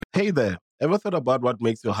Hey there, ever thought about what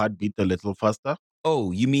makes your heart beat a little faster?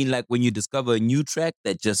 Oh, you mean like when you discover a new track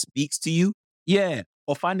that just speaks to you? Yeah,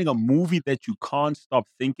 or finding a movie that you can't stop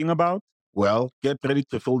thinking about. Well, get ready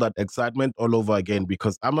to feel that excitement all over again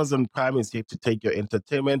because Amazon Prime is here to take your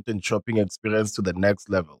entertainment and shopping experience to the next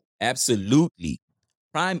level. Absolutely.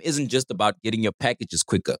 Prime isn't just about getting your packages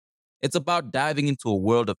quicker. It's about diving into a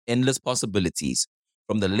world of endless possibilities,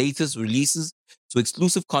 from the latest releases to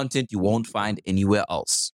exclusive content you won't find anywhere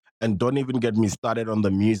else. And don't even get me started on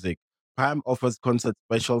the music. Prime offers concert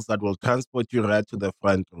specials that will transport you right to the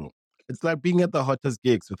front row. It's like being at the hottest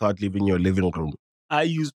gigs without leaving your living room. I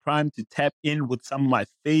use Prime to tap in with some of my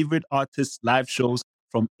favorite artists' live shows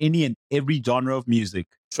from any and every genre of music.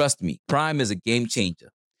 Trust me, Prime is a game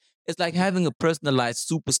changer. It's like having a personalized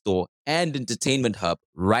superstore and entertainment hub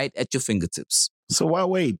right at your fingertips. So why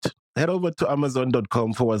wait? Head over to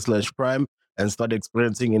amazon.com/prime and start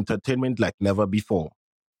experiencing entertainment like never before.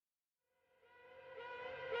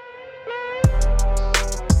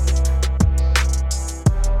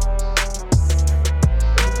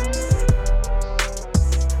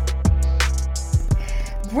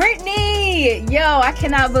 Brittany, yo, I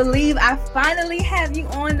cannot believe I finally have you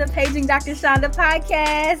on the Paging Dr. Shonda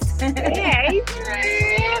podcast. Hey,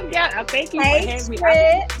 Trip. Yeah, thank you Hey, for having me.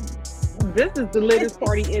 Trip. This is the latest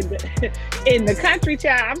party in the country,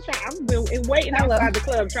 child. I'm been waiting outside the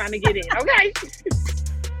club trying to get in. Okay.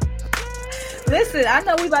 Listen, I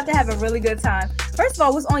know we about to have a really good time. First of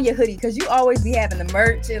all, what's on your hoodie? Because you always be having the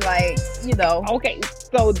merch and Okay,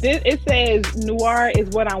 so it says Noir is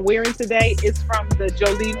what I'm wearing today. It's from the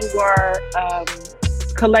Jolie Noir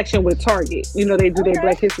collection with Target. You know, they do their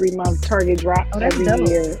Black History Month Target drop every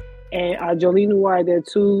year. And Jolie Noir, they're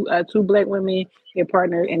two Black women. They're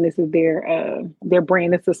partnered, and this is their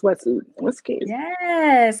brand. It's a sweatsuit. What's cute?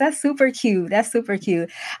 Yes, that's super cute. That's super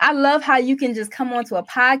cute. I love how you can just come onto a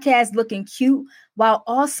podcast looking cute while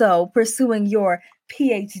also pursuing your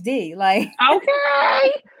PhD. Like,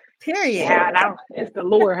 okay, period. Yeah, it's the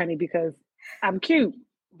lure, honey, because I'm cute,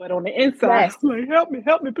 but on the inside, Yes. like, help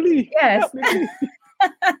me, please. Yes. Help me, please.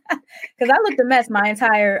 Because I looked a mess my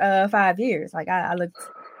entire 5 years. Like I looked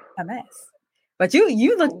a mess, but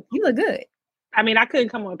you look good. I mean, I couldn't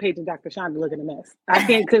come on Page and Dr. Shonda looking a mess.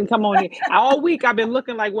 Couldn't come on here. All week I've been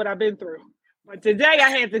looking like what I've been through. But today I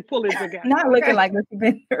had to pull it together. Not looking like what you've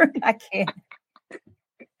been through. I can't.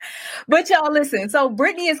 But y'all listen. So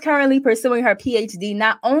Brittany is currently pursuing her PhD.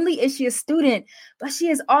 Not only is she a student, but she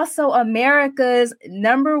is also America's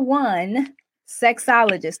 #1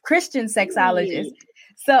 sexologist, Christian sexologist.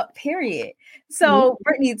 So, period. So,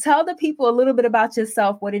 Brittany, tell the people a little bit about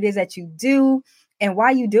yourself, what it is that you do, and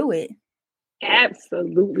why you do it.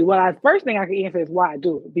 Absolutely. Well, the first thing I can answer is why I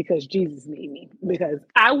do it, because Jesus made me. Because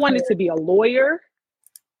I wanted to be a lawyer,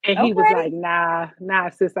 and he was like, nah,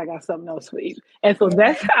 sis, I got something else for you. And so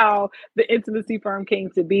that's how the intimacy firm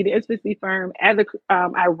came to be. The intimacy firm,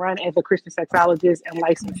 I run as a Christian sexologist and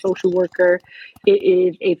licensed social worker. It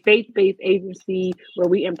is a faith-based agency where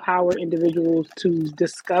we empower individuals to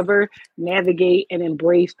discover, navigate, and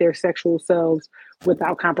embrace their sexual selves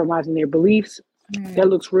without compromising their beliefs. That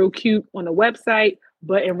looks real cute on the website,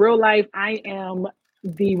 but in real life, I am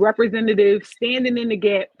the representative standing in the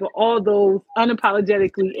gap for all those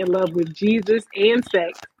unapologetically in love with Jesus and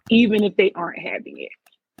sex, even if they aren't having it.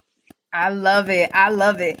 I love it. I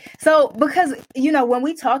love it. So, because, when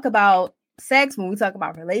we talk about sex, when we talk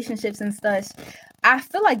about relationships and such, I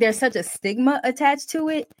feel like there's such a stigma attached to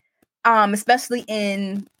it, especially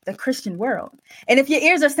in the Christian world. And if your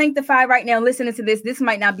ears are sanctified right now listening to this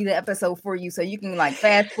might not be the episode for you. So you can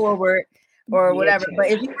fast forward or whatever. But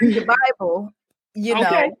if you read the Bible, you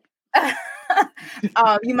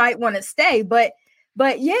might want to stay. But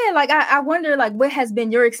yeah, I wonder, what has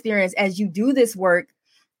been your experience as you do this work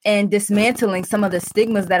and dismantling some of the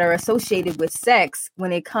stigmas that are associated with sex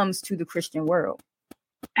when it comes to the Christian world?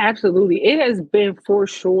 Absolutely. It has been for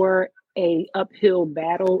sure a uphill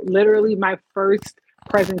battle. Literally, my first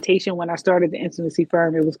presentation when I started the intimacy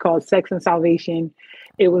firm, it was called Sex and Salvation.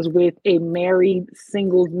 It was with a married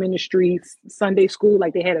singles ministry Sunday school.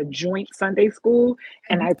 Like, they had a joint Sunday school,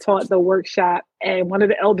 and I taught the workshop. And one of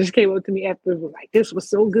the elders came up to me after, was like, "This was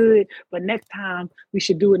so good, but next time we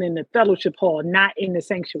should do it in the fellowship hall, not in the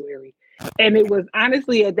sanctuary." And it was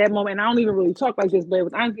honestly at that moment, and I don't even really talk like this, but it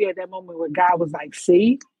was honestly at that moment where God was like,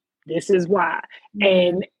 "See, this is why."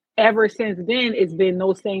 And ever since then, it's been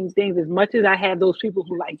those same things. As much as I have those people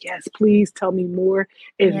who like, "Yes, please tell me more,"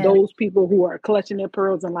 is those people who are clutching their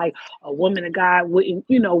pearls and like, a woman of God wouldn't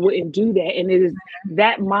do that. And it is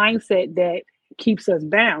that mindset that keeps us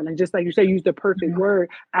bound. And just like you said, use the perfect word.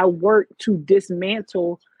 I work to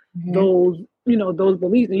dismantle those those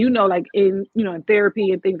beliefs. And like in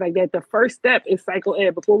therapy and things like that, the first step is cycle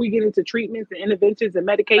ed. Before we get into treatments and interventions and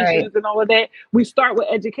medications and all of that, we start with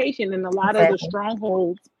education. And a lot of the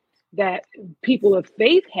strongholds that people of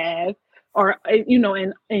faith have or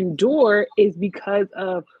and endure is because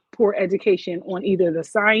of poor education on either the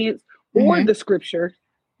science or the scripture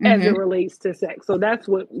as it relates to sex. So that's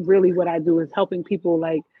what I do, is helping people.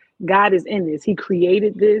 Like, God is in this. He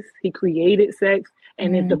created this. He created sex.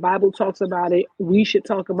 And if the Bible talks about it, we should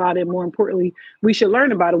talk about it. More importantly, we should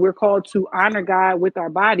learn about it. We're called to honor God with our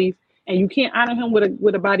bodies, and you can't honor him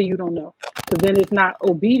with a body you don't know. So then it's not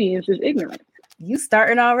obedience, it's ignorance. You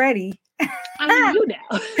starting already. I mean, you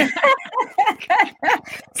know.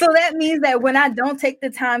 So that means that when I don't take the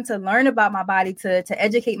time to learn about my body, to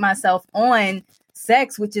educate myself on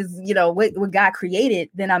sex, which is, what God created,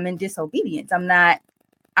 then I'm in disobedience. I'm not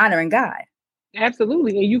honoring God.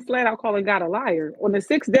 Absolutely. And you flat out calling God a liar. On the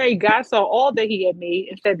sixth day, God saw all that he had made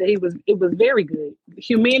and said that it was very good.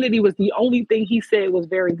 Humanity was the only thing he said was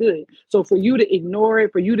very good. So for you to ignore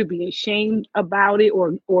it, for you to be ashamed about it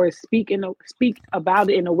or speak about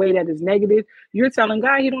it in a way that is negative, you're telling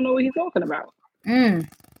God he don't know what he's talking about.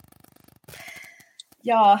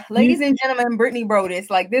 Y'all, ladies and gentlemen, Brittany Brodus,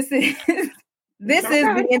 like this is This is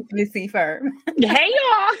the Intimacy Firm. Hey,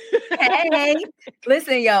 y'all. Hey.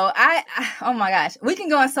 Listen, yo, I oh my gosh, we can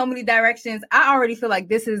go in so many directions. I already feel like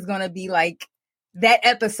this is going to be like that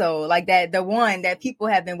episode, like the one that people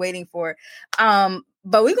have been waiting for.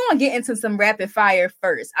 But we're going to get into some rapid fire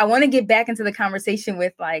first. I want to get back into the conversation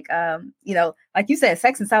with like you said,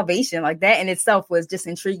 sex and salvation, like that in itself was just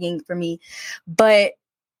intriguing for me. But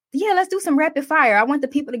yeah, let's do some rapid fire. I want the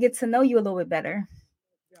people to get to know you a little bit better.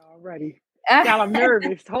 Y'all ready? Y'all, I'm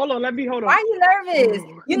nervous. Hold on. Why are you nervous?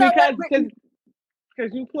 You know,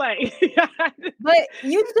 because you play. But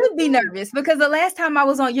you should be nervous because the last time I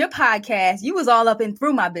was on your podcast, you was all up and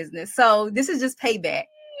through my business. So this is just payback.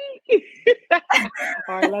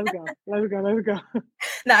 All right, let's go.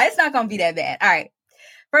 No, it's not going to be that bad. All right.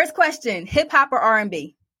 First question, hip hop or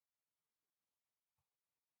R&B?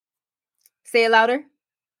 Say it louder.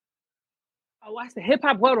 Oh, I said hip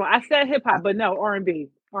hop. Hold on. I said hip hop, but no, R&B.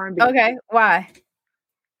 Okay. Why?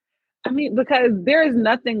 I mean, because there is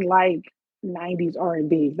nothing like 90s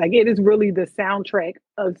R&B. Like, it is really the soundtrack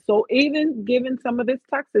of, so even given some of its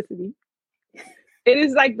toxicity, it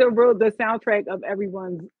is like the soundtrack of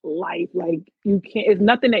everyone's life. Like, it's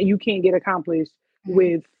nothing that you can't get accomplished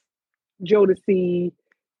with Jodeci,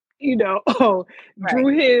 Drew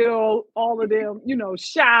Hill, all of them,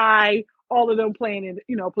 Shy, all of them playing in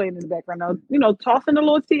the background. Now, tossing a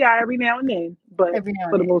little T.I. every now and then, but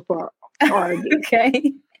for the most part, R&B.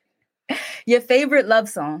 Okay. Your favorite love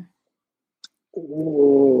song?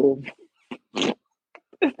 Oh, is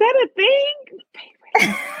that a thing?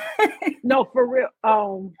 No, for real.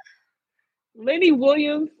 Lenny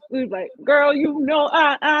Williams was like, "Girl,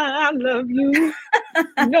 I love you,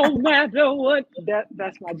 no matter what."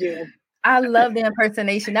 That's my jam. I love the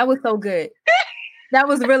impersonation. That was so good. That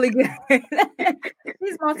was really good.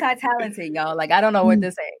 He's multi-talented, y'all. Like, I don't know what to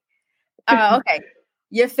say. Okay.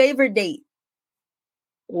 Your favorite date?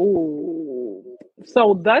 Oh,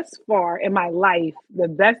 so thus far in my life, the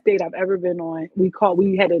best date I've ever been on, we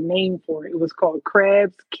had a name for it. It was called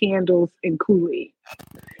Crabs, Candles, and Kool-Aid.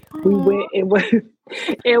 We went. It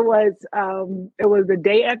was the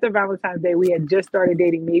day after Valentine's Day. We had just started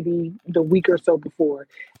dating, maybe the week or so before,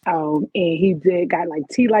 and he got like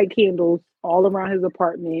tea light candles all around his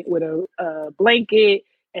apartment with a blanket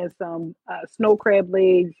and some snow crab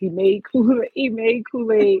legs. He made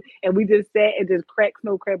Kool-Aid, and we just sat and just cracked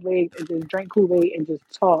snow crab legs and just drank Kool-Aid and just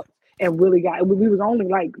talked and really we was only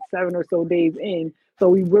like 7 or so days in, so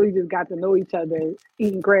we really just got to know each other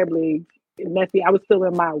eating crab legs. Messy. I was still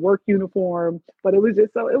in my work uniform, but it was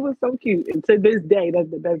so cute. And to this day, that's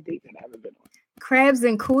the best date that I've ever been on. Crabs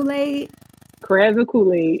and Kool-Aid. Crabs and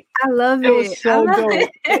Kool-Aid. I love it. It was so dope.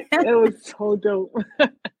 It was so dope.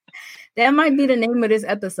 That might be the name of this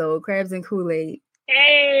episode, Crabs and Kool-Aid.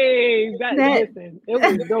 Hey, listen, it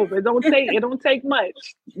was dope. It don't take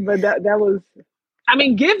much, but that was. I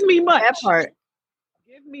mean, give me much. That part.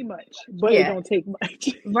 Give me much, but it don't take much.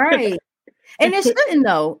 Right. And it shouldn't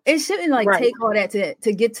though. It shouldn't take all that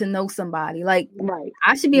to get to know somebody. Like,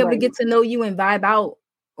 I should be able to get to know you and vibe out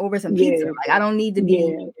over some pizza. Like, I don't need to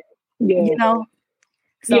be,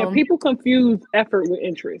 So people confuse effort with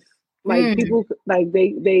interest. Like people, like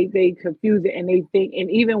they confuse it and they think,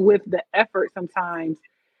 and even with the effort, sometimes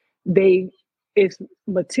it's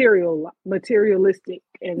materialistic,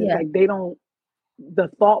 and it's like they don't, the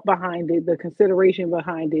thought behind it, the consideration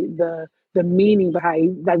behind it, the meaning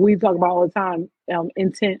behind it, like we talk about all the time,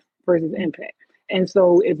 intent versus impact. And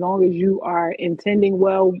so as long as you are intending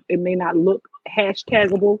well, it may not look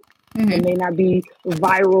hashtagable, it may not be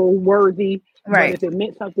viral worthy, but if it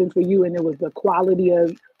meant something for you and it was the quality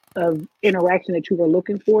of interaction that you were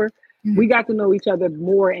looking for, we got to know each other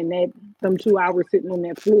more in them 2 hours sitting on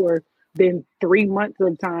that floor than 3 months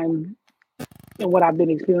of time and what I've been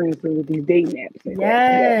experiencing with these dating apps.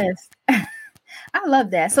 Yes. I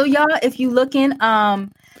love that. So y'all, if you looking,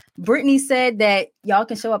 Brittany said that y'all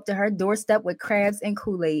can show up to her doorstep with crabs and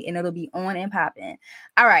Kool-Aid and it'll be on and popping.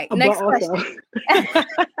 All right, next question.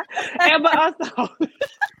 But also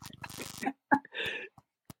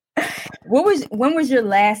when was your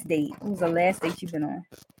last date? What was the last date you've been on?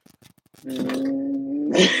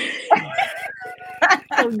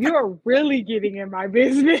 So you're really getting in my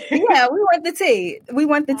business. Yeah, we want the tea.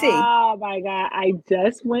 Oh my God. I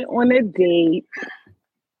just went on a date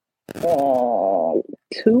 2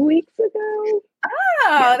 weeks ago.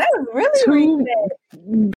 Oh, that was really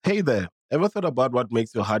recent. Hey there. Ever thought about what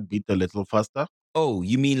makes your heart beat a little faster? Oh,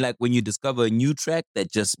 you mean like when you discover a new track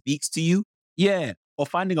that just speaks to you? Yeah. Or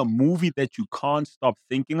finding a movie that you can't stop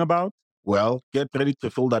thinking about? Well, get ready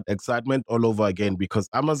to feel that excitement all over again because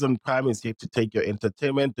Amazon Prime is here to take your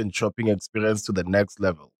entertainment and shopping experience to the next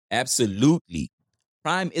level. Absolutely.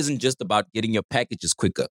 Prime isn't just about getting your packages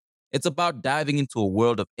quicker. It's about diving into a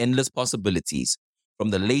world of endless possibilities,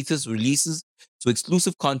 from the latest releases to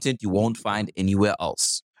exclusive content you won't find anywhere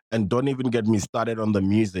else. And don't even get me started on the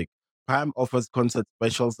music. Prime offers concert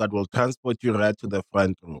specials that will transport you right to the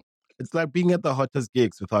front row. It's like being at the hottest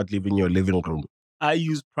gigs without leaving your living room. I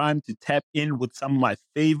use Prime to tap in with some of my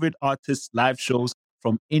favorite artists' live shows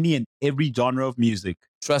from any and every genre of music.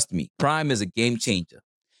 Trust me, Prime is a game changer.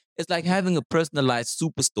 It's like having a personalized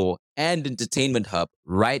superstore and entertainment hub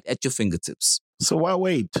right at your fingertips. So why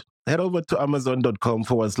wait? Head over to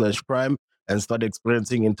amazon.com/prime and start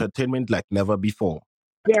experiencing entertainment like never before.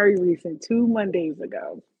 Very recent, 2 Mondays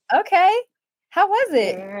ago. Okay. How was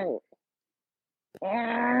it?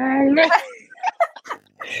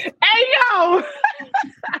 Hey, yo!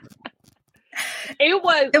 It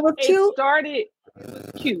was cute. It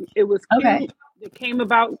was cute. It was cute. Okay. It came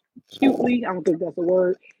about cutely. I don't think that's a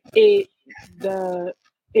word. It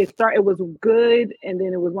was good, and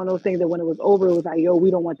then it was one of those things that when it was over, it was like, yo,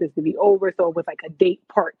 we don't want this to be over. So it was like a date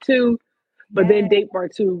part 2. But then date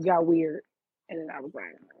part 2 got weird. And then I was like,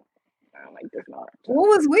 I don't like this part.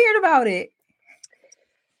 What was weird about it?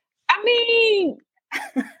 I mean,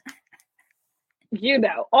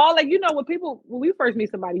 when we first meet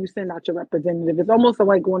somebody, you send out your representative. It's almost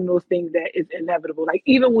like one of those things that is inevitable. Like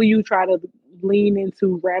even when you try to lean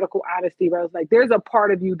into radical honesty, where it's like there's a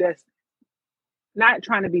part of you that's not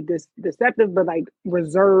trying to be deceptive, but like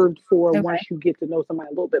reserved for once you get to know somebody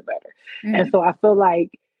a little bit better. And so I feel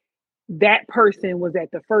like that person was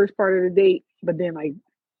at the first part of the date, but then like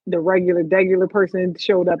the regular person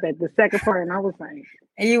showed up at the second part, and I was like,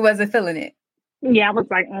 and you wasn't feeling it. Yeah, I was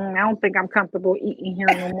like, I don't think I'm comfortable eating here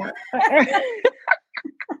no more.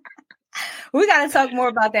 We got to talk more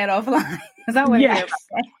about that offline. I want to hear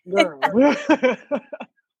about that. Girl.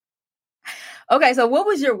 Okay, so what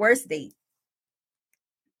was your worst date?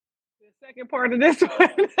 The second part of this one.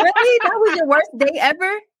 Really? That was your worst date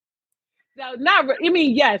ever? No, not. I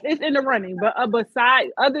mean, yes, it's in the running, but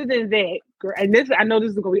besides, other than that, girl, and this, I know this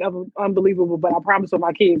is gonna be unbelievable, but I promise on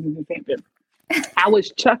my kids it's the same thing. I was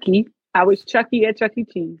Chucky at Chuck E.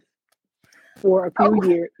 Cheese for a few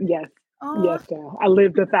years. Yes. Yes, girl. I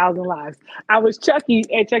lived 1,000 lives. I was Chucky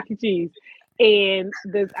at Chuck E. Cheese. And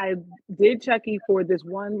I did Chucky for this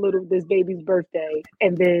baby's birthday.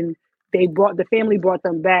 And then the family brought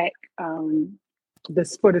them back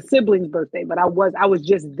for the siblings' birthday. But I was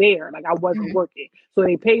just there. Like I wasn't working. So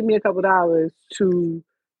they paid me a couple $, to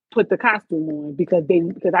put the costume on because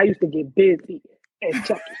I used to get busy as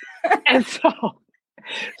Chucky. And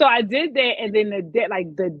so I did that, and then the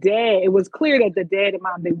dad, it was clear that the dad and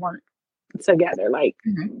mom, they weren't together. Like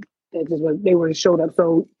they were showed up.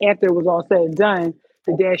 So after it was all said and done,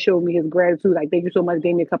 the dad showed me his gratitude. Like, thank you so much.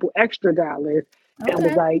 Gave me a couple extra $. And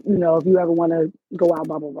was like, if you ever want to go out,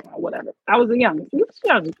 blah, blah, blah, whatever. I was young. So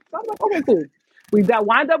I was like, okay, cool. We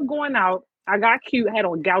wind up going out. I got cute, had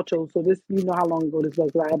on gauchos. So this, how long ago this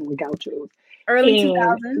was, I had on gauchos. Early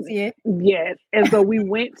 2000s, yeah. Yes. And so we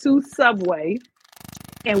went to Subway.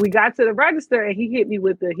 And we got to the register, and he hit me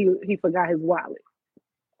with he forgot his wallet.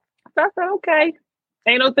 So I said, okay,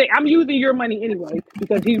 ain't no thing. I'm using your money anyway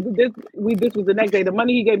because this was the next day. The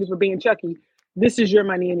money he gave me for being Chucky, this is your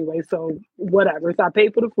money anyway. So whatever. So I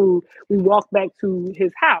paid for the food. We walked back to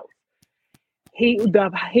his house. His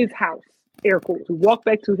house, air quotes. We walked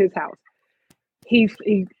back to his house. he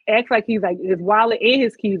acts like he's like his wallet and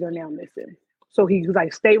his keys are now missing. So he's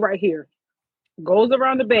like, stay right here. Goes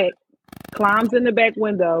around the back, climbs in the back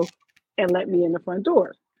window, and let me in the front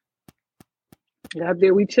door. Up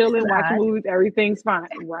there, we chilling, watching movies. Everything's fine.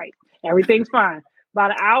 Right. Everything's fine.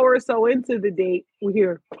 About an hour or so into the date, we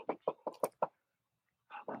hear.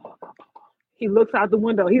 He looks out the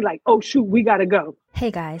window. He's like, oh, shoot, we got to go.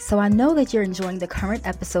 Hey guys, so I know that you're enjoying the current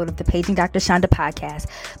episode of the Paging Dr. Shonda podcast,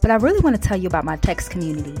 but I really want to tell you about my text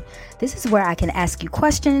community. This is where I can ask you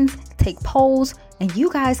questions, take polls, and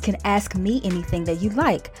you guys can ask me anything that you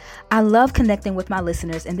like. I love connecting with my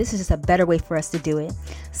listeners, and this is just a better way for us to do it.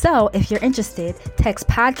 So if you're interested, text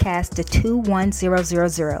podcast to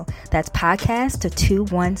 21000. That's podcast to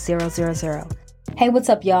 21000. Hey, what's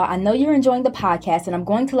up, y'all? I know you're enjoying the podcast, and I'm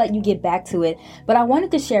going to let you get back to it, but I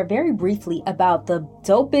wanted to share very briefly about the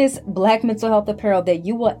dopest Black mental health apparel that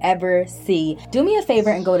you will ever see. Do me a favor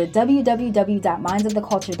and go to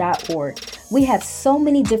www.mindsoftheculture.org. We have so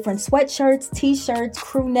many different sweatshirts, t-shirts,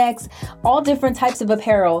 crew necks, all different types of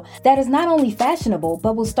apparel that is not only fashionable,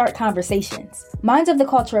 but will start conversations. Minds of the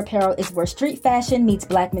Culture apparel is where street fashion meets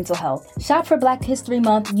Black mental health. Shop for Black History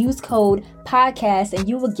Month, use code PODCAST, and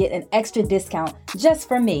you will get an extra discount just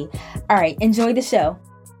for me. All right, enjoy the show.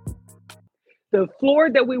 The floor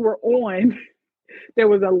that we were on, there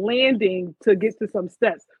was a landing to get to some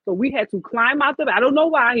steps. So we had to climb out I don't know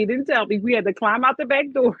why, he didn't tell me. We had to climb out the back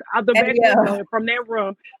door, out the back window, and from that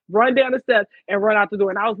room, run down the steps and run out the door.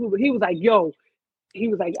 And I was moving. He was like,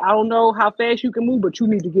 I don't know how fast you can move, but you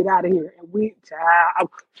need to get out of here.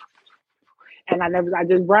 And I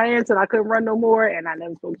just ran till I couldn't run no more, and I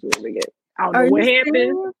never spoke to him again. I don't know what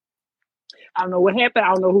happened. I don't know what happened. I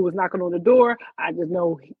don't know who was knocking on the door. I just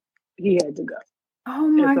know he had to go. Oh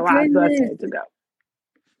my goodness. I just had to go.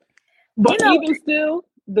 But even still,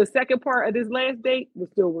 the second part of this last date was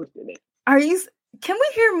still worse than it. Can we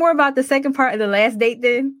hear more about the second part of the last date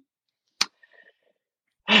then?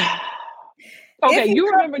 Okay,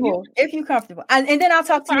 you remember if you're comfortable. And then I'll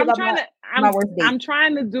talk to you about my worst date. I'm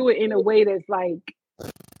trying to do it in a way that's like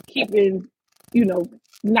keeping,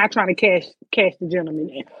 not trying to cash the gentleman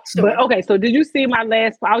in. Sure. But okay, so did you see my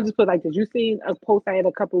last? I'll just put like, did you see a post I had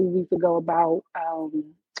a couple of weeks ago about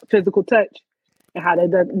physical touch and how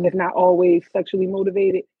that doesn't, it's not always sexually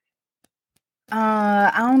motivated?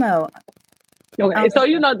 I don't know. Okay, so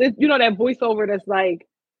that voiceover that's like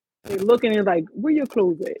they're looking and like, where your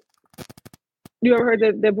clothes at? You ever heard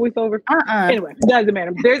that voiceover? Anyway, doesn't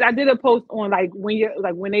matter. I did a post on like when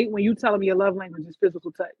you tell them your love language is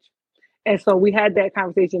physical touch. And so we had that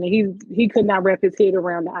conversation, and he could not wrap his head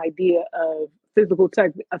around the idea of physical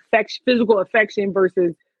touch, physical affection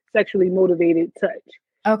versus sexually motivated touch.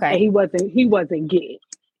 Okay. And he wasn't getting it.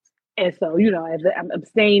 And so, as I'm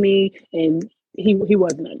abstaining, and he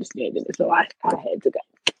wasn't understanding it. So I had to go.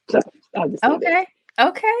 So I'll just okay.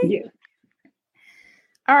 Yeah.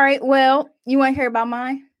 All right. Well, you want to hear about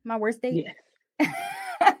my worst date? Yes.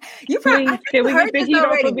 Can we get the heat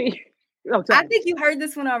off of me? Oh, I think you heard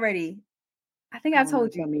this one already. I think I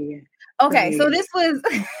told you. Me. Okay, so this was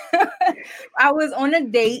I was on a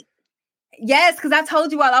date. Yes, because I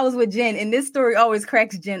told you while I was with Jen, and this story always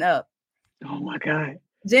cracks Jen up. Oh my God.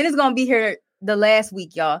 Jen is gonna be here the last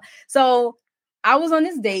week, y'all. So I was on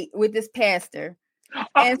this date with this pastor.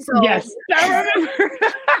 And so yes, I remember.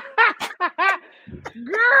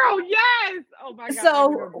 Girl, yes. Oh my God.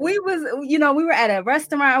 So we were at a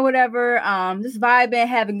restaurant or whatever, just vibing,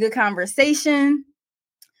 having good conversation.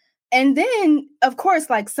 And then, of course,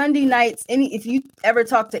 like Sunday nights, if you ever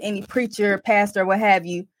talk to any preacher, pastor, what have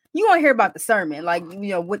you, you want to hear about the sermon, like,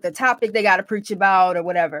 what the topic they got to preach about or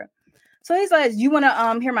whatever. So he's like, you want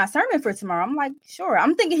to hear my sermon for tomorrow? I'm like, sure.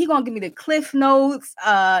 I'm thinking he's going to give me the cliff notes,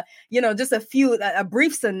 just a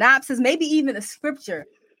brief synopsis, maybe even a scripture.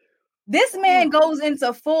 This man goes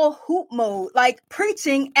into full hoop mode, like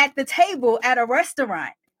preaching at the table at a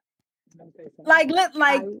restaurant.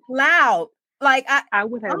 Loud. Like I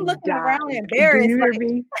would have. I'm looking died. around embarrassed. You hear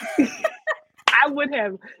me? I would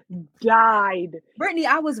have died. Brittany,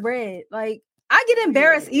 I was red. Like I get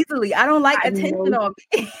embarrassed easily. I don't like attention on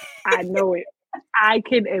me. I know it. I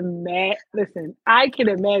can imagine. Listen, I can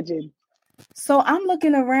imagine. So I'm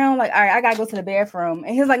looking around like, all right, I gotta go to the bathroom.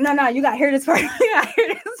 And he's like, no, you gotta hear this part. You gotta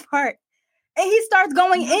hear this part. And he starts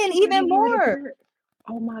going in even more.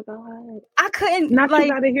 Oh my God. I couldn't. You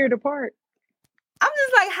gotta hear the part. I'm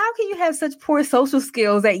just like, how can you have such poor social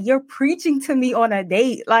skills that you're preaching to me on a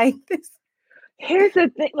date like this? Here's the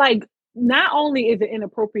thing, like, not only is it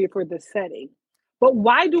inappropriate for the setting, but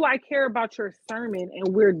why do I care about your sermon and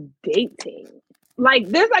we're dating? Like,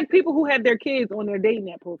 there's like people who have their kids on their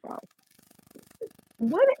dating app profile.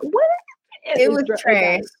 What? It was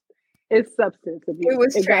trash. It's substance abuse. It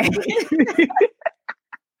was trash.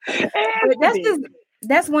 But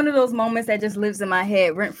that's one of those moments that just lives in my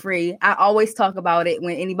head rent free. I always talk about it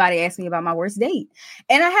when anybody asks me about my worst date.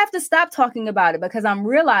 And I have to stop talking about it because I'm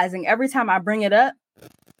realizing every time I bring it up,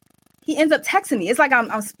 he ends up texting me. It's like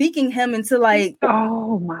I'm speaking him into like,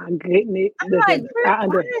 oh my goodness. I'm like, why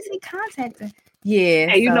is he contacting? Yeah.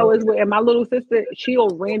 And you know, and my little sister,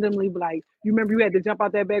 she'll randomly be like, you remember you had to jump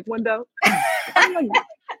out that back window? I'm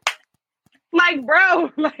like, bro,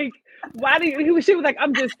 like, why do you? She was like,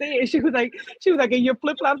 I'm just saying. She was like, and your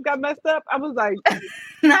flip flops got messed up. I was like,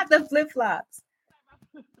 not the flip flops.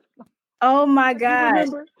 Oh my gosh!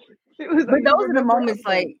 But those are the moments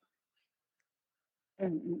like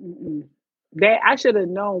that I should have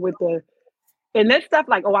known with the. And that stuff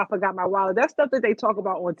like, oh, I forgot my wallet. That's stuff that they talk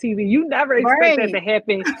about on TV. You never expect that to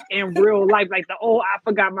happen in real life, like the I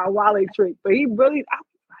forgot my wallet trick. But he really,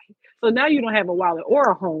 so now you don't have a wallet or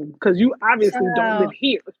a home because you obviously don't live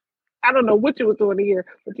here. I don't know what you were doing here,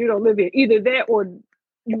 but you don't live here. Either that or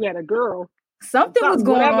you had a girl. Something was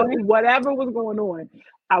going on. Whatever was going on,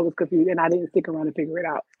 I was confused and I didn't stick around to figure it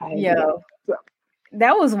out.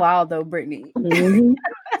 That was wild though, Brittany.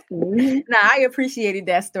 Nah, I appreciated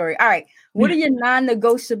that story. All right. What are your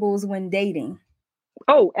non-negotiables when dating?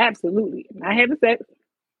 Oh, absolutely. I'm not having sex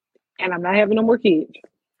and I'm not having no more kids.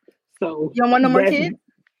 So you don't want no more kids?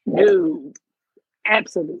 No,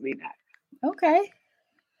 absolutely not. Okay.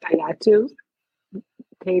 I got two.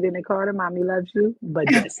 Kate and Carter, mommy loves you, but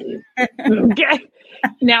that's it. Okay.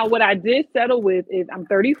 Now, what I did settle with is I'm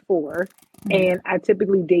 34 and I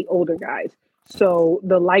typically date older guys. So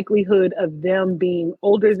the likelihood of them being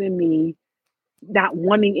older than me, not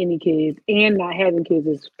wanting any kids and not having kids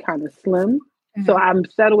is kind of slim. Mm-hmm. So I'm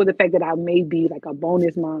settled with the fact that I may be like a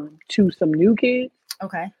bonus mom to some new kids.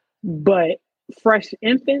 Okay. But fresh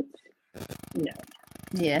infants, no.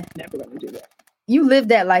 Yeah. Never gonna do that. You lived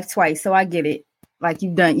that life twice, so I get it. Like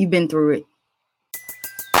you've been through it.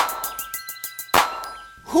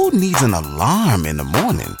 Who needs an alarm in the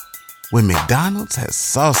morning when McDonald's has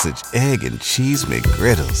sausage, egg, and cheese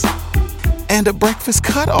McGriddles and a breakfast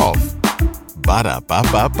cutoff?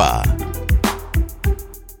 Ba-da-ba-ba-ba.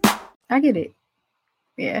 I get it.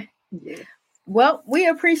 Yeah. Well, we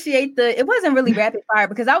appreciate it wasn't really rapid fire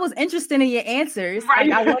because I was interested in your answers. Right.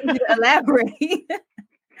 Like, I wanted you to elaborate.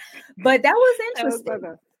 But that was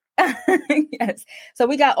interesting. Yes. So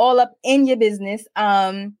we got all up in your business.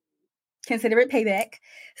 Consider it payback.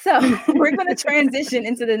 So we're going to transition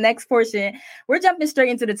into the next portion. We're jumping straight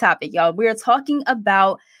into the topic, y'all. We're talking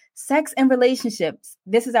about sex and relationships.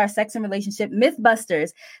 This is our sex and relationship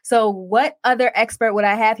Mythbusters. So what other expert would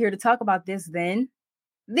I have here to talk about this than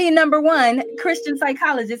the number one Christian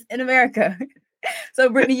psychologist in America? So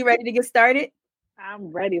Brittany, you ready to get started?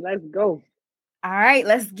 I'm ready. Let's go. All right,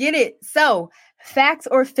 let's get it. So, fact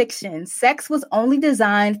or fiction? Sex was only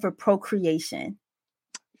designed for procreation.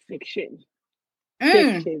 Fiction.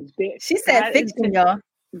 Fiction. She said fiction, y'all.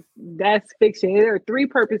 That's fiction. There are three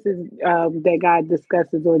purposes that God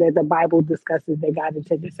discusses or that the Bible discusses that God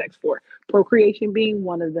intended sex for. Procreation being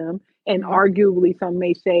one of them, and arguably some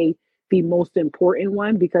may say the most important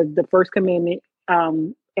one because the first commandment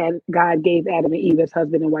and God gave Adam and Eve as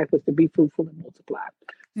husband and wife was to be fruitful and multiply.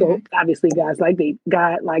 So obviously God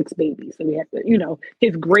likes babies. So we have to,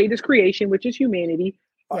 his greatest creation, which is humanity,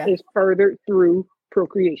 is furthered through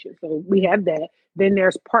procreation. So we have that. Then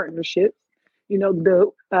there's partnerships.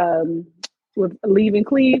 With leave and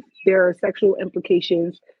cleave, there are sexual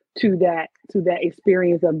implications to that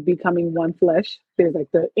experience of becoming one flesh. There's like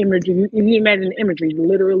the imagery, you imagine the imagery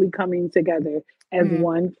literally coming together as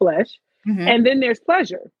one flesh. And then there's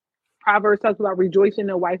pleasure. Proverbs talks about rejoicing in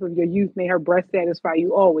the wife of your youth. May her breast satisfy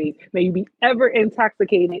you always. May you be ever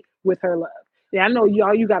intoxicated with her love. Yeah, I know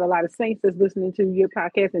you got a lot of saints that's listening to your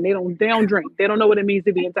podcast and they don't drink. They don't know what it means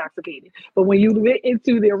to be intoxicated. But when you get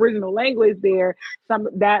into the original language there,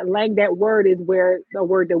 that word is where the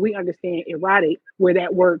word that we understand, erotic, where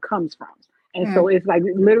that word comes from. And so it's like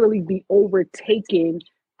literally be overtaken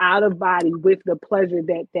out of body with the pleasure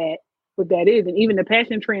that what that is. And even the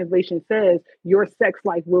Passion Translation says your sex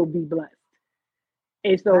life will be blessed.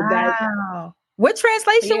 And so what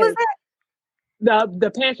translation was that?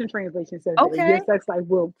 The Passion Translation says that your sex life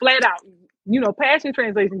will flat out. Passion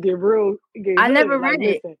Translation get real. I never read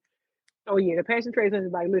it. Listen. Oh yeah, the Passion Translation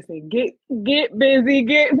is like, listen, get busy.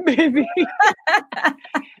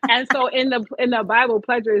 And so in the Bible,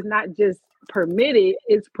 pleasure is not just permitted;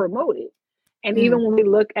 it's promoted. And even when we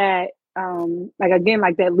look at like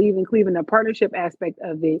that leave and cleave and the partnership aspect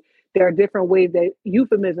of it, there are different ways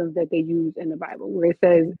euphemisms that they use in the Bible where it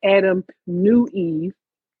says Adam knew Eve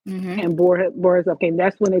and bore us up. And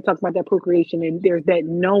that's when they talk about that procreation. And there's that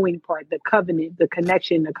knowing part, the covenant, the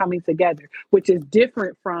connection, the coming together, which is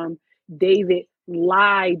different from David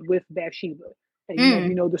lied with Bathsheba. And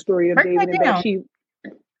you know the story of Break David that and down. Bathsheba.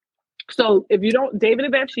 So if you don't, David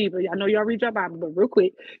and Bathsheba, I know y'all read your Bible, but real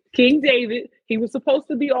quick, King David, he was supposed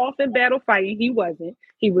to be off in battle fighting. He wasn't.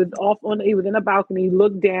 He was he was in a balcony. He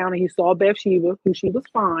looked down and he saw Bathsheba, who she was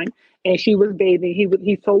fine, and she was bathing.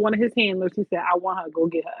 He told one of his handlers, he said, I want her, go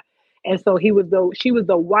get her. And so she was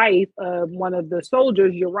the wife of one of the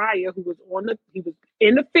soldiers, Uriah, who was he was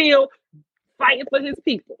in the field fighting for his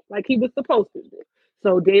people, like he was supposed to do.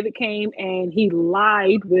 So David came and he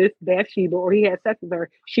lied with Bathsheba, or he had sex with her.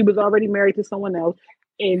 She was already married to someone else,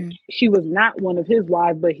 and she was not one of his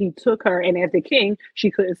wives, but he took her. And as a king, she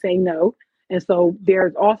couldn't say no. And so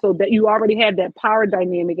there's also that you already had that power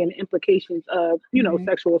dynamic and implications of,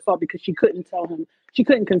 sexual assault, because she couldn't tell him, she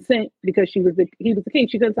couldn't consent because he was the king.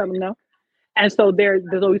 She couldn't tell him no. And so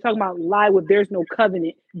we're talking about lie with there's no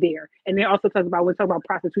covenant there. And they also talk about, when we talk about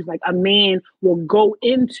prostitution, like a man will go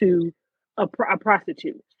into a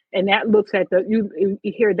prostitute. And that looks at you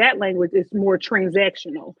hear that language is more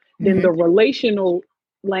transactional than the relational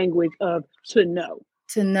language of to know.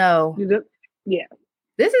 To know. Yeah.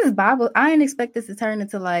 This is Bible. I didn't expect this to turn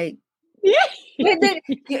into like, you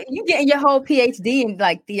getting your whole PhD in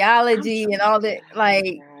like theology and all that. Like,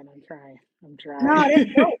 I'm trying. No,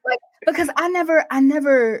 that's dope. Like, because I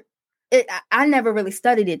never really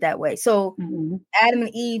studied it that way. So Adam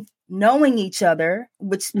and Eve knowing each other,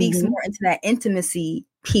 which speaks more into that intimacy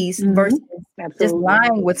piece versus just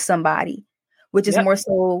lying with somebody, which is more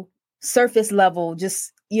so surface level.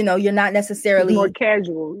 Just, you're not necessarily more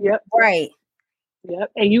casual. Yep. Right.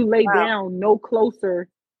 Yep. And you lay down no closer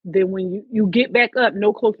than when you get back up,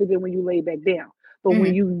 no closer than when you lay back down. But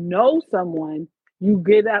when you know someone, you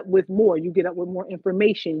get up with more. You get up with more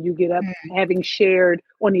information. You get up having shared.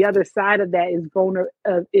 On the other side of that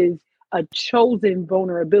is a chosen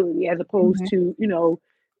vulnerability, as opposed to,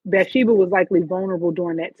 Bathsheba was likely vulnerable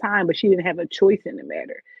during that time, but she didn't have a choice in the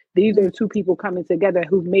matter. These are two people coming together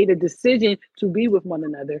who've made a decision to be with one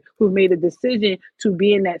another, who've made a decision to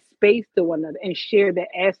be in that space to one another and share that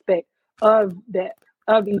aspect of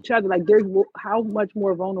each other. Like, how much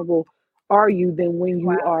more vulnerable are you than when you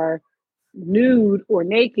are nude or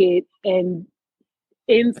naked and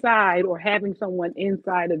inside, or having someone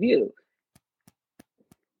inside of you?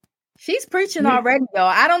 She's preaching already, y'all.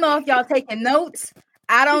 I don't know if y'all taking notes.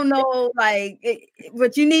 I don't know,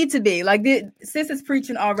 but you need to be like, sis is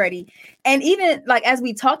preaching already. And even like, as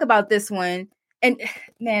we talk about this one, and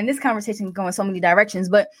man, this conversation is going so many directions,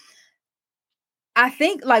 but I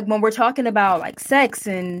think like when we're talking about like sex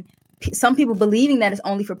and some people believing that it's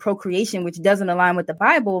only for procreation, which doesn't align with the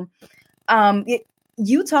Bible.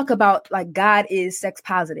 You talk about like God is sex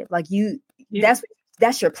positive, like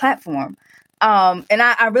that's your platform. And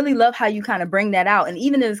I really love how you kind of bring that out. And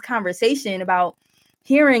even in this conversation about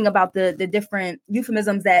hearing about the different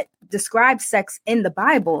euphemisms that describe sex in the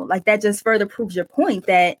Bible, like that just further proves your point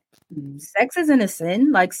that sex isn't a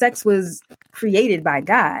sin. Like, sex was created by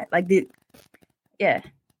God. Like,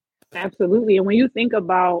 Absolutely. And when you think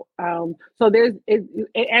about, so it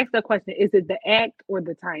asks the question, is it the act or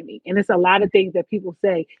the timing? And it's a lot of things that people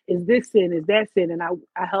say, is this sin? Is that sin? And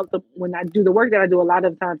I help them when I do the work that I do a lot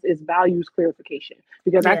of times is values clarification,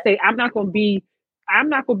 because I say, I'm not going to be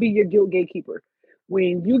your guilt gatekeeper.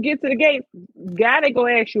 When you get to the gate, God ain't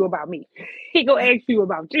going to ask you about me. He going to ask you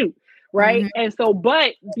about you. Right. And so,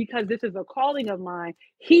 but because this is a calling of mine,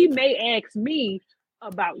 he may ask me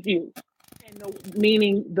about you. And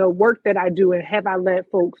meaning the work that I do, and have I led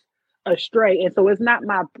folks astray? And so it's not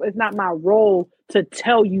my role to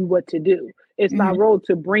tell you what to do. It's my role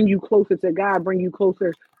to bring you closer to God, bring you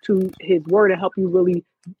closer to his word, and help you really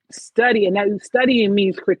study. And that studying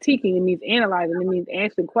means critiquing, it means analyzing, it means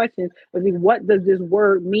answering questions. But what does this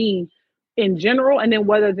word mean in general? And then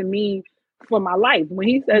what does it mean for my life? When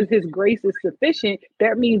he says his grace is sufficient,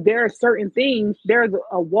 that means there are certain things, there's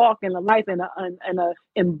a walk and a life and a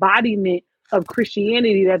embodiment of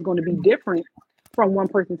Christianity that's going to be different from one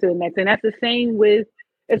person to the next. And that's the same with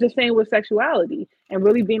sexuality, and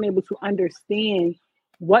really being able to understand,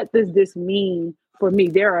 what does this mean for me?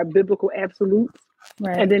 There are biblical absolutes,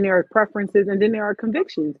 and then there are preferences, and then there are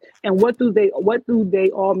convictions. And what do they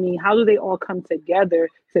all mean? How do they all come together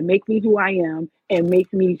to make me who I am and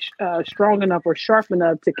make me strong enough or sharp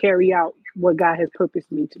enough to carry out what God has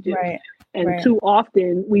purposed me to do? And too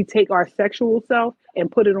often we take our sexual self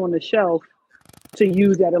and put it on the shelf to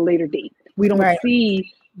use at a later date. We don't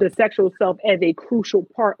see the sexual self as a crucial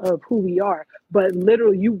part of who we are, but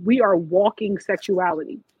literally we are walking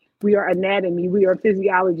sexuality. we are anatomy, we are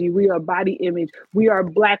physiology, we are body image, we are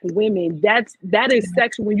Black women. That is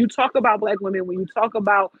sexual. When you talk about Black women, when you talk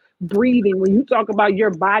about breathing, when you talk about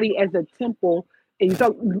your body as a temple, and you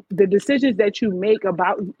talk the decisions that you make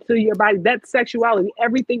about to your body, that's sexuality.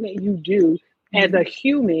 Everything that you do as a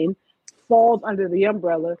human falls under the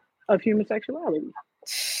umbrella of human sexuality.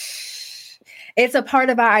 It's a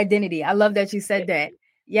part of our identity. I love that you said that.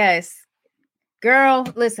 Yes. Girl,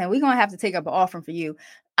 listen, we're going to have to take up an offering for you.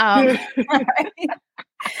 The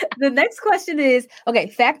next question is, okay,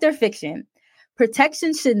 fact or fiction?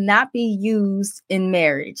 Protection should not be used in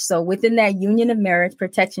marriage. So within that union of marriage,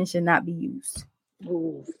 protection should not be used.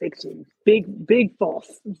 Ooh, fiction. Big false.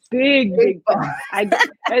 Big false.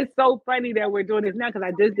 It's so funny that we're doing this now because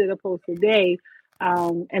I just did a post today,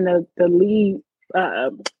 and the lead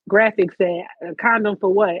graphic said, "A condom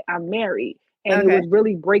for what? I'm married," and it was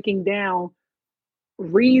really breaking down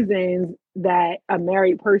reasons that a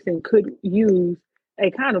married person could use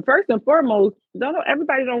a condom. First and foremost,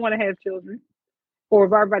 everybody don't want to have children, or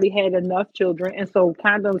have already had enough children, and so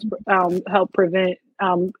condoms help prevent.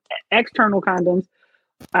 External condoms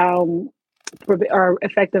are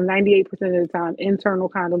effective 98% of the time. Internal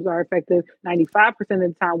condoms are effective 95% of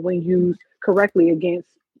the time when used correctly against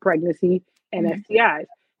pregnancy and STIs.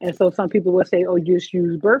 And so some people will say, oh, just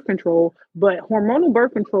use birth control, but hormonal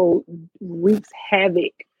birth control wreaks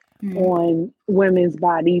havoc on women's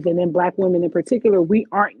bodies, and then Black women in particular. We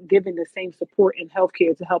aren't given the same support in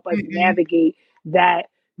healthcare to help us navigate that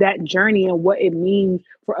journey and what it means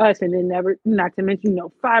for us. And then not to mention,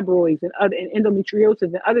 fibroids and endometriosis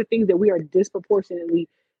and other things that we are disproportionately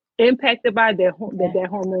impacted by that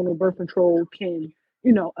hormonal birth control can,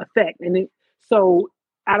 affect. And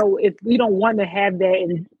if we don't want to have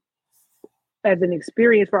that as an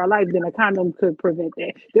experience for our life, then a condom could prevent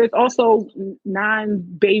that. There's also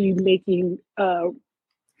non-baby making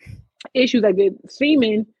issues, like the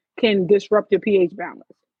semen can disrupt your pH balance.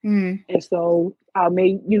 And so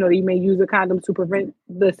you may use a condom to prevent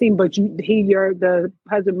the semen, but the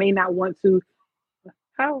husband may not want to.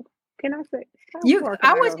 How can I say?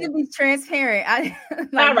 I want you to be transparent.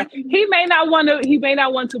 All right. He may not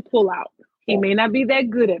want to pull out. He may not be that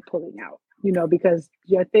good at pulling out, because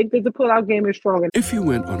you think that the pull-out game is stronger. If you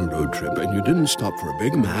went on a road trip and you didn't stop for a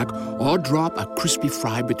Big Mac or drop a crispy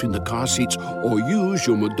fry between the car seats or use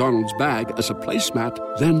your McDonald's bag as a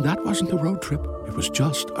placemat, then that wasn't a road trip. It was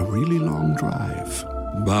just a really long drive.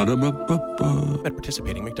 Ba-da-ba-ba-ba. At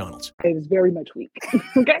participating McDonald's. It is very much weak.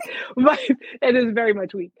 Okay? But it is very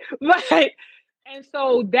much weak. But and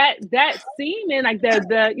so that semen, like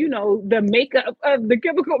the makeup of the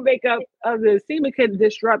chemical makeup of the semen can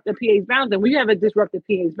disrupt the pH balance. And when you have a disrupted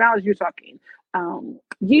pH balance, you're talking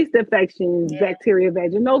yeast infections, bacteria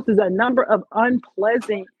vaginosis, a number of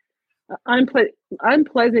unpleasant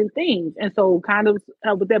things. And so condoms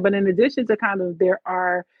help with that. But in addition to condoms, there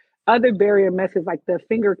are other barrier methods like the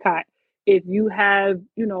finger cot. If you have,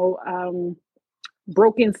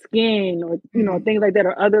 broken skin or, things like that,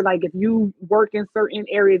 or other, like if you work in certain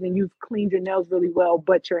areas and you've cleaned your nails really well,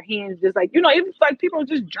 but your hands just like, even like people are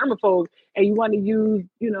just germaphobes and you want to use,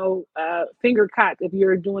 finger cots if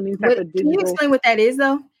you're doing these type of digital. Can you explain what that is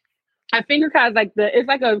though? A finger cot is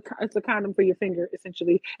it's a condom for your finger,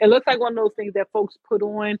 essentially. It looks like one of those things that folks put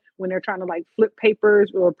on when they're trying to like flip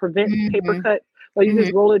papers or prevent paper cuts. But you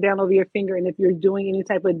just roll it down over your finger, and if you're doing any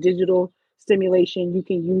type of digital stimulation, you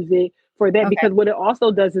can use it for that, because what it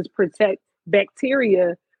also does is protect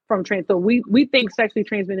bacteria from So we think sexually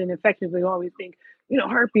transmitted infections. We always think,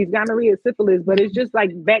 herpes, gonorrhea, syphilis, but it's just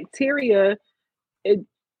like bacteria in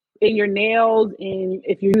your nails, and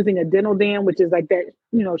if you're using a dental dam, which is like that,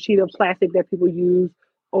 sheet of plastic that people use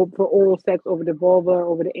for oral sex over the vulva,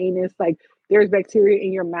 over the anus, like there's bacteria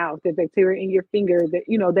in your mouth, there's bacteria in your finger that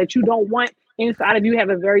that you don't want inside of you.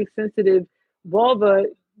 Have a very sensitive vulva.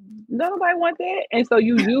 Nobody wants that, and so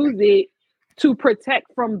you use it to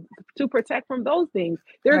protect from those things.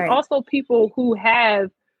 There's also people who have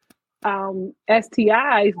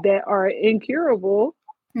STIs that are incurable,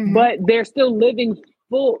 but they're still living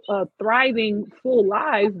thriving full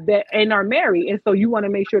lives and are married, and so you want to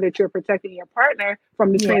make sure that you're protecting your partner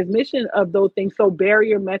from the transmission of those things. So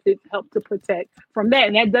barrier methods help to protect from that,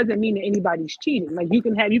 and that doesn't mean that anybody's cheating. Like you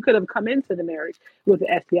could have come into the marriage with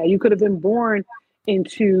an STI. You could have been born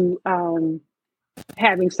into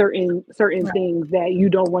having certain things that you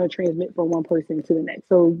don't want to transmit from one person to the next.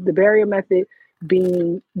 So the barrier method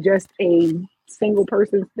being just a single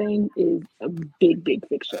person's thing is a big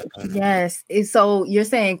fiction. Yes. So you're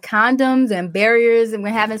saying condoms and barriers and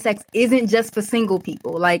when having sex isn't just for single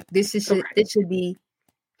people. Like this should be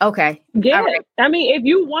Okay. Yeah. All right. I mean, if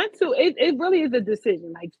you want to, it really is a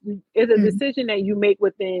decision. Like, it's a decision that you make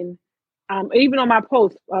within. Even on my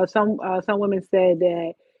post, some women said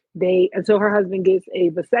that until her husband gets a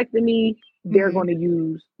vasectomy, they're going to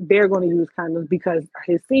use condoms because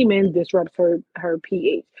his semen disrupts her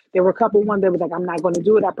pH. There were a couple ones that was like, I'm not going to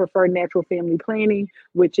do it. I prefer natural family planning,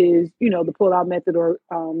 which is, the pull-out method, or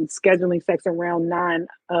scheduling sex around 9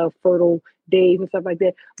 fertile days and stuff like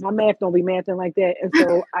that. My math don't be mathing like that, and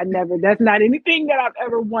so that's not anything that I've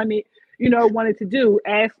ever wanted to do.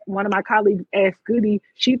 Ask one of my colleagues, Ask Goody,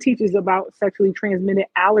 she teaches about sexually transmitted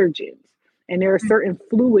allergens. And there are certain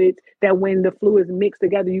fluids that when the fluids mix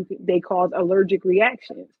together, they cause allergic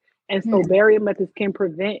reactions. And so barrier methods can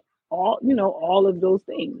prevent all of those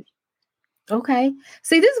things. Okay.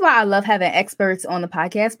 See, this is why I love having experts on the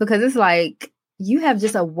podcast, because it's like you have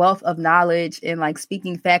just a wealth of knowledge and like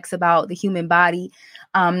speaking facts about the human body,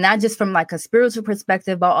 not just from like a spiritual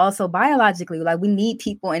perspective, but also biologically. Like, we need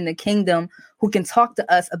people in the kingdom who can talk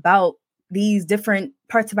to us about these different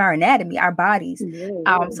parts of our anatomy, our bodies.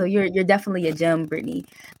 So you're definitely a gem, Brittany.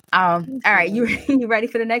 All right, you ready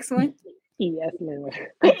for the next one? Yes, ma'am.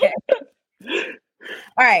 Okay.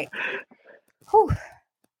 All right. Whew.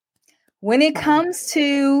 When it comes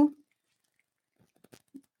to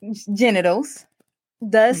genitals,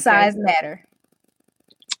 does size matter?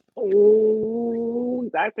 Oh,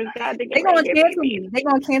 Dr. God, they're gonna cancel me. They're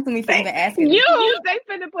gonna cancel me for even asking. They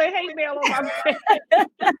finna put hate mail on my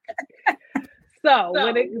face. So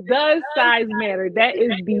when it does size matter, that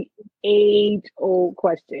is the age-old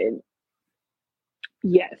question.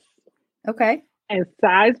 Yes. Okay. And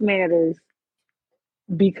size matters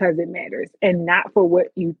because it matters, and not for what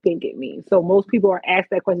you think it means. So most people are asked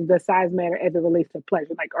that question: does size matter as it relates to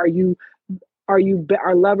pleasure? Like, are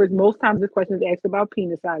lovers? Most times the question is asked about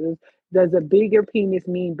penis sizes. Does a bigger penis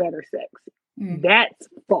mean better sex? That's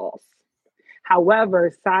false.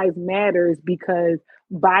 However, size matters because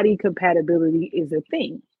body compatibility is a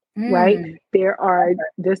thing, right? There are,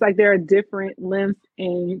 just like there are different lengths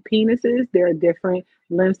in penises, there are different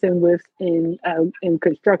lengths and widths in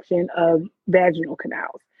construction of vaginal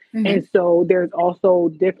canals. And so there's also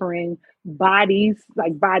differing bodies,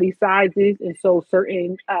 like body sizes. And so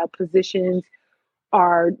certain positions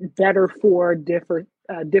are better for different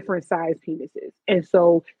size penises. And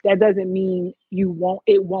so that doesn't mean it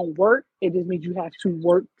won't work. It just means you have to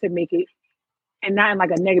work to make it, and not in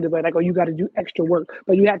like a negative way, like, oh, you got to do extra work,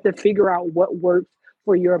 but you have to figure out what works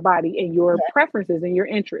for your body and your preferences and your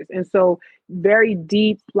interests. And so very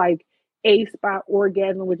deep, like A-spot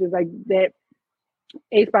orgasm, which is like that.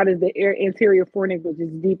 A-spot is the anterior fornix, which is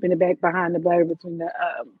deep in the back behind the bladder between the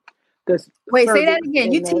Wait, say that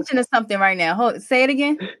again. You're teaching us something right now. Say it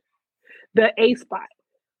again. The A-spot,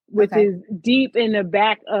 which is deep in the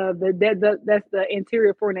back of that's the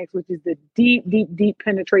anterior fornix, which is the deep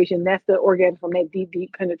penetration. That's the orgasm from that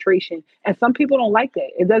deep penetration. And some people don't like that.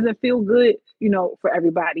 It doesn't feel good, for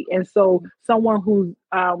everybody. And so someone who's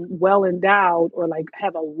well endowed, or like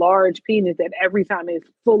have a large penis that every time is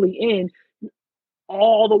fully in,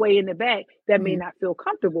 all the way in the back, that may not feel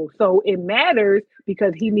comfortable. So it matters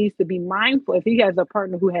because he needs to be mindful. If he has a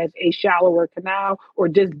partner who has a shallower canal or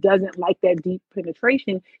just doesn't like that deep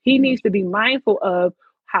penetration, he needs to be mindful of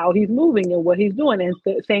how he's moving and what he's doing. And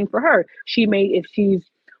the same for her. If she's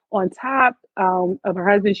on top of her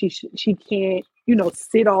husband, she can't,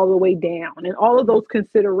 sit all the way down. And all of those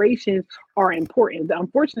considerations are important. The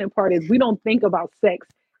unfortunate part is we don't think about sex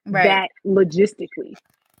that logistically.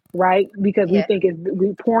 Right? Because we think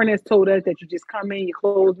porn has told us that you just come in, your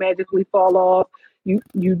clothes magically fall off, you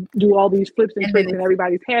do all these flips and tricks, and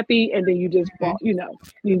everybody's happy, and then you just fall,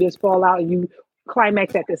 you just fall out and you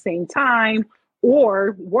climax at the same time,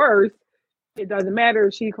 or worse, it doesn't matter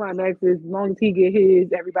if she climaxes, as long as he get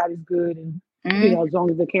his, everybody's good, and as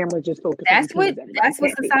long as the camera just focuses. That's what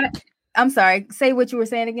society. I'm sorry. Say what you were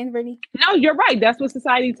saying again, Brittany. No, you're right. That's what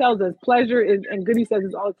society tells us. Pleasure is, and Goody says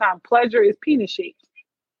this all the time. Pleasure is penis shaped.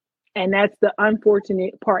 And that's the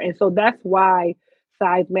unfortunate part. And so that's why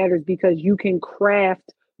size matters, because you can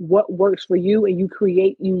craft what works for you, and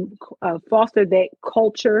you foster that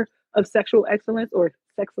culture of sexual excellence or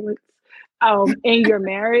sexcellence in your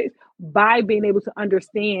marriage by being able to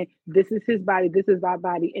understand this is his body, this is my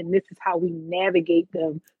body, and this is how we navigate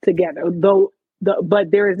them together.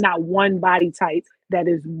 But there is not one body type that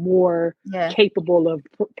is more capable of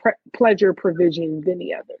pleasure provision than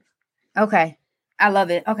the other. Okay. I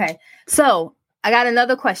love it. Okay. So I got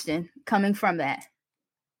another question coming from that.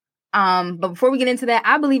 But before we get into that,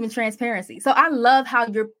 I believe in transparency. So I love how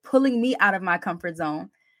you're pulling me out of my comfort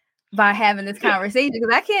zone by having this conversation because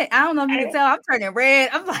I don't know if you can tell, I'm turning red.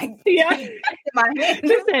 I'm like, yeah. in my hand.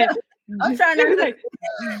 Listen, I'm trying not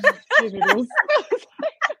to.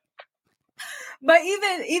 But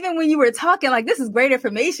even when you were talking, like, this is great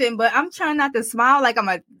information, but I'm trying not to smile like I'm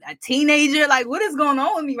a teenager. Like, what is going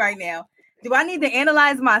on with me right now? Do I need to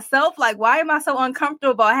analyze myself? Like, why am I so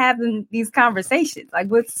uncomfortable about having these conversations? Like,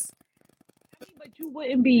 what's... But you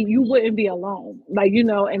wouldn't be alone. Like,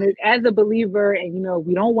 and as a believer, and,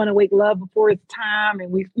 we don't want to wake love before it's time.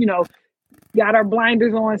 And we, got our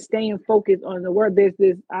blinders on, staying focused on the word. There's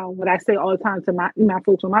this, what I say all the time to my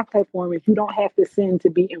folks on my platform is you don't have to sin to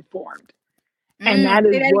be informed. And that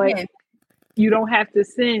is what again. You don't have to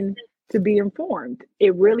sin to be informed.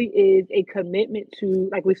 It really is a commitment to,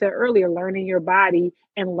 like we said earlier, learning your body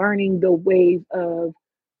and learning the ways of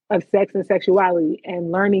sex and sexuality,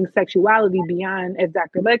 and learning sexuality beyond, as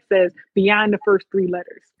Dr. Lex says, beyond the first 3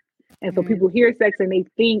 letters. And so people hear sex and they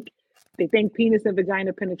think penis and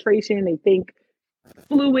vagina penetration, they think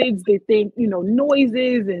fluids, they think,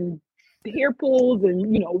 noises and hair pulls and,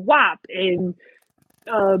 WAP and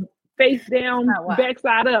face down,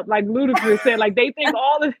 backside up, like Ludacris said. Like, they think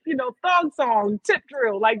all the, thong song, tip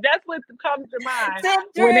drill, like that's what comes to mind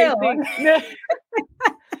when they think.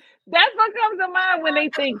 That's what comes to mind when they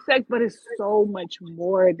think sex, but it's so much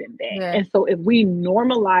more than that. Yeah. And so if we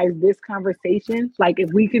normalize this conversation, like if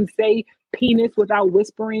we can say penis without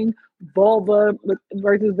whispering, vulva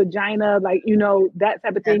versus vagina, like, that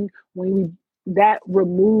type of thing, that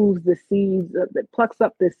removes the seeds, that plucks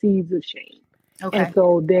up the seeds of shame. Okay. And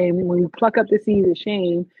so then when we pluck up the seeds of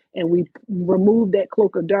shame and we remove that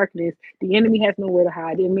cloak of darkness, the enemy has nowhere to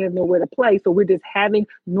hide. The enemy has nowhere to play. So we're just having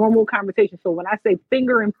normal conversations. So when I say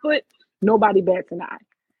finger and foot, nobody bats an eye.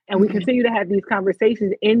 And we continue to have these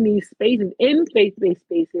conversations in these spaces, in faith-based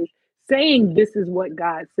spaces, saying this is what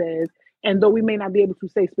God says. And though we may not be able to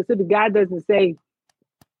say specific, God doesn't say,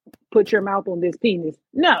 put your mouth on this penis.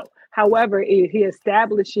 No. However, he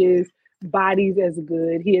establishes bodies as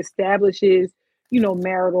good. He establishes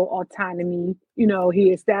marital autonomy. He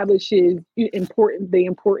establishes the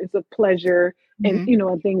importance of pleasure and,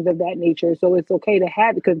 and things of that nature. So it's okay to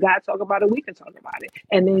have it because God talk about it, we can talk about it.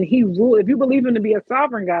 And then he rule. If you believe him to be a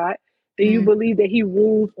sovereign God, then you believe that he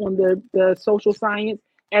rules on the social science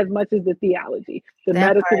as much as the theology, the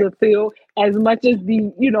medical field, as much as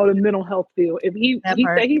the mental health field. If he said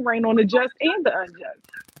he reigned on the just and the unjust.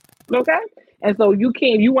 Okay. And so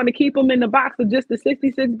you want to keep them in the box of just the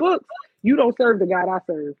 66 books. You don't serve the God I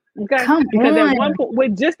serve. Okay. Because at one point,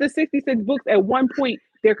 with just the 66 books, at one point,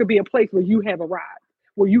 there could be a place where you have arrived,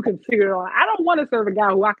 where you can figure it out. I don't want to serve a guy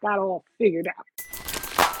who I got all figured out.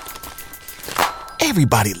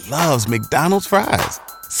 Everybody loves McDonald's fries.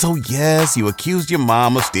 So yes, you accused your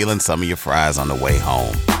mom of stealing some of your fries on the way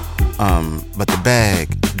home. But the bag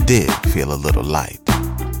did feel a little light.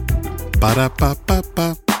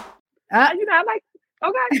 Ba-da-ba-ba-ba. I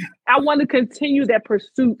want to continue that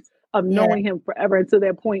pursuit of knowing him forever until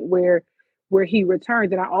that point where he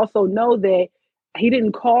returns. And I also know that he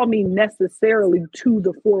didn't call me necessarily to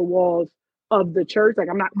the 4 walls of the church. Like,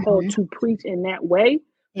 I'm not called to preach in that way,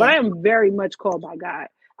 but I am very much called by God.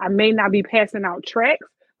 I may not be passing out tracts,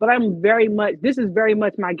 but this is very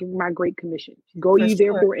much my great commission. Go ye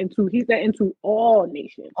therefore into all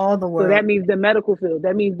nations. All the world. So that means the medical field.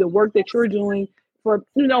 That means the work that you're doing for,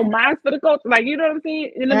 minds for the culture. Like, you know what I'm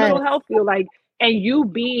saying? In the mental health field, like, and you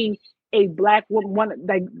being a Black woman,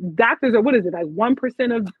 like doctors are, what is it? Like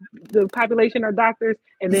 1% of the population are doctors,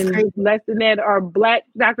 and then less than that are Black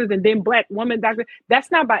doctors, and then Black women doctors. That's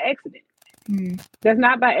not by accident. That's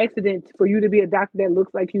not by accident for you to be a doctor that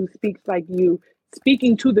looks like you, speaks like you,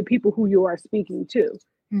 speaking to the people who you are speaking to.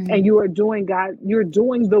 And you are doing you're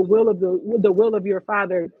doing the will of your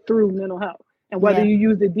Father through mental health. And whether you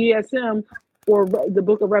use the DSM or the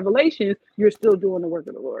book of Revelations, you're still doing the work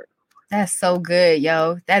of the Lord. That's so good,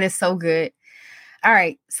 yo. That is so good. All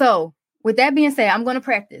right. So with that being said, I'm going to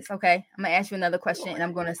practice. Okay. I'm going to ask you another question and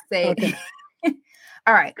I'm going to say,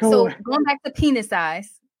 all right. So going back to penis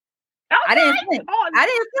size. Okay. I didn't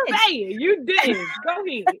finish. You did. Go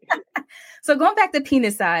ahead. So going back to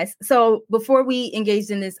penis size. So before we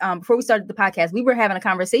engaged in this, before we started the podcast, we were having a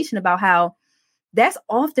conversation about how that's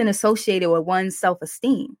often associated with one's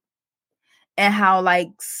self-esteem, and how, like,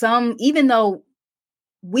 even though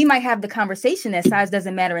we might have the conversation that size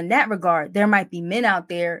doesn't matter in that regard, there might be men out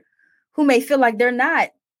there who may feel like they're not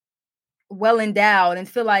well endowed and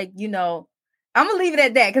feel like, I'm gonna leave it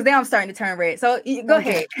at that because now I'm starting to turn red. So go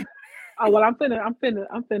ahead. Oh, well, I'm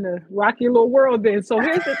finna rock your little world then. So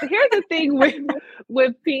here's the thing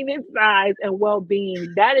with penis size and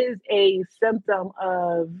well-being. That is a symptom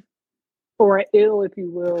of or an ill, if you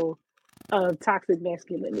will, of toxic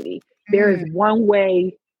masculinity. There is one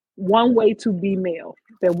way to be male.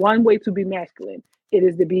 There's one way to be masculine. It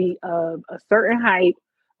is to be of a certain height,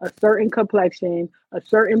 a certain complexion, a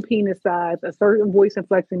certain penis size, a certain voice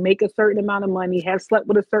inflection, make a certain amount of money, have slept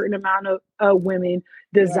with a certain amount of women,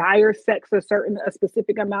 desire sex a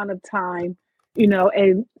specific amount of time,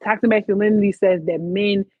 and toxic masculinity says that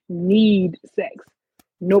men need sex.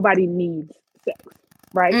 Nobody needs sex,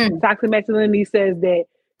 right? Toxic masculinity says that,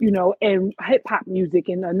 and hip hop music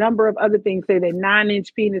and a number of other things say that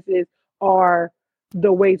 9-inch penises are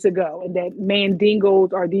the way to go, and that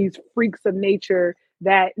mandingos are these freaks of nature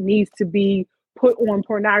that needs to be put on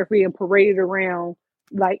pornography and paraded around,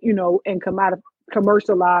 and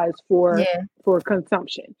commercialized for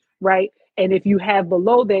consumption, right? And if you have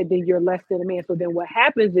below that, then you're less than a man. So then what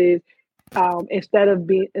happens is, instead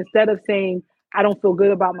of saying I don't feel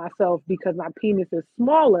good about myself because my penis is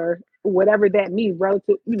smaller, whatever that means,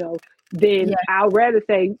 relative, then I'd rather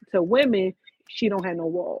say to women, she don't have no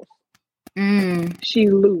walls. She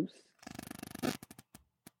loose.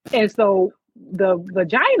 And so the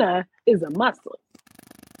vagina is a muscle.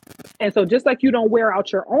 And so just like you don't wear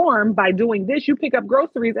out your arm by doing this, you pick up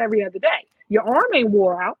groceries every other day. Your arm ain't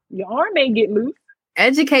wore out. Your arm ain't get loose.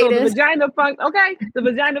 Educators. So the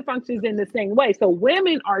vagina functions in the same way. So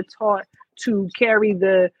women are taught to carry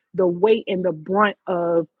the weight and the brunt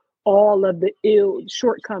of all of the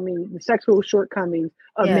shortcomings, the sexual shortcomings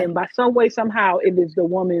of men. By some way, somehow, it's the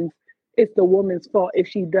woman's fault if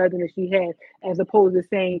she does and if she has, as opposed to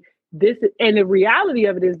saying this. And the reality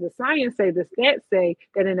of it is, the stats say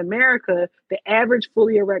that in America, the average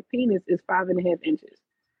fully erect penis is 5.5 inches,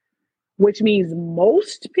 which means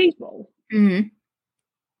most people.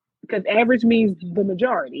 Because average means the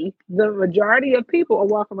majority. The majority of people are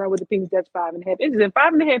walking around with a penis that's 5.5 inches. And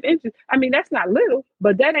 5.5 inches, I mean, that's not little,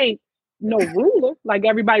 but that ain't no ruler. Like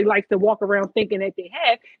everybody likes to walk around thinking that they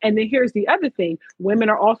have. And then here's the other thing. Women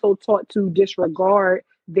are also taught to disregard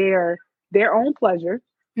their own pleasure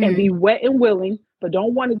and be wet and willing, but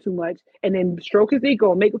don't want it too much. And then stroke his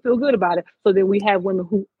ego and make it feel good about it. So then we have women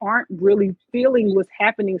who aren't really feeling what's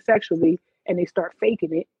happening sexually, and they start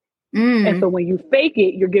faking it. And so when you fake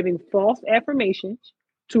it, you're giving false affirmation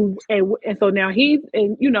to, and so now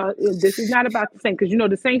this is not about the saint, because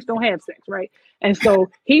the saints don't have sex, right? And so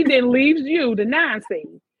he then leaves you, the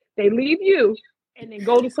non-saint. They leave you and then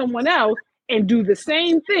go to someone else and do the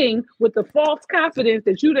same thing with the false confidence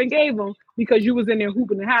that you done gave them because you was in there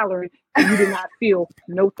hooping and hollering and you did not feel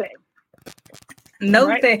no thing.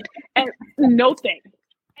 No thing. And no thing.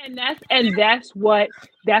 And that's what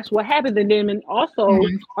happens. And then men also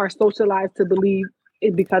are socialized to believe,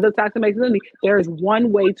 because of toxic masculinity, there is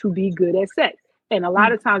one way to be good at sex. And a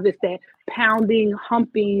lot of times it's that pounding,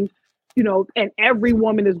 humping, and every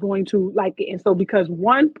woman is going to like it. And so because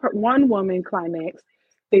one woman climax,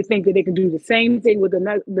 they think that they can do the same thing with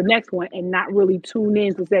the next one and not really tune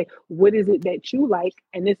in to say, what is it that you like?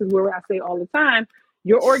 And this is where I say all the time,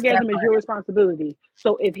 your orgasm is your responsibility.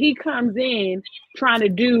 So if he comes in trying to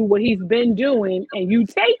do what he's been doing and you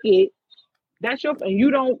take it, that's your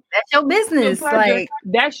business. Like,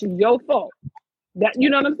 that's your fault. That, you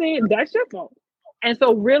know what I'm saying? That's your fault. And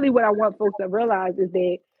so really what I want folks to realize is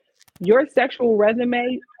that your sexual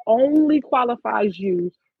resume only qualifies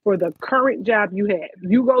you for the current job you have.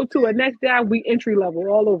 You go to a next job, we entry level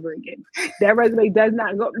all over again. That resume does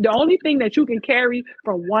not go. The only thing that you can carry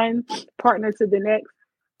from one partner to the next,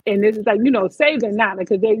 and this is like, save and not,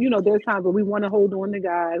 because there's times where we want to hold on to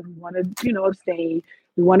guys, we want to, abstain,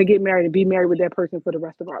 we want to get married and be married with that person for the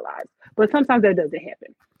rest of our lives. But sometimes that doesn't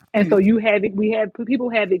happen. And so people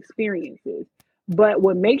have experiences. But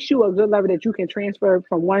what makes you a good lover that you can transfer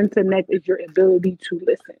from one to the next is your ability to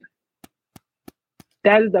listen.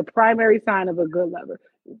 That is the primary sign of a good lover.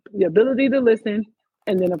 The ability to listen,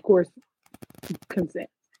 and then, of course, consent.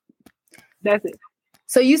 That's it.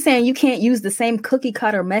 So you saying you can't use the same cookie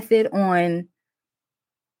cutter method on...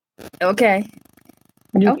 Okay.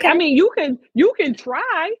 I mean, you can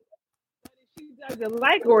try. But if she doesn't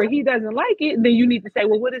like or he doesn't like it, then you need to say,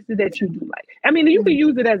 well, what is it that you do like? I mean, you can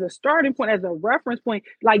use it as a starting point, as a reference point.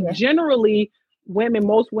 Like generally,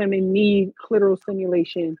 most women need clitoral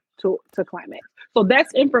stimulation to climax. So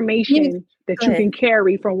that's information that you can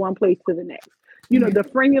carry from one place to the next. The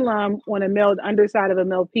frenulum on the underside of a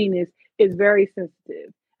male penis is very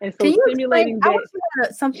sensitive. And so stimulating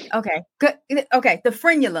that. Okay, good. Okay, the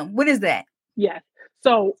frenulum. What is that? Yes.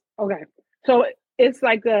 So, okay. So it's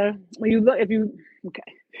like when you look,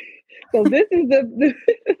 So this is the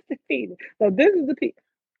penis. So this is the penis.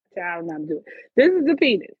 I don't know how to do it. This is the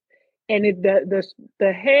penis. and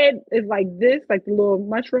the head is like this, like the little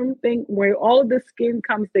mushroom thing, where all of the skin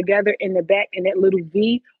comes together in the back, and that little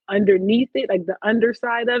V underneath it, like the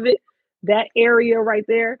underside of it, that area right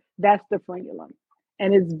there, that's the frenulum.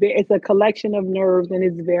 And it's a collection of nerves, and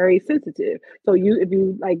it's very sensitive. So if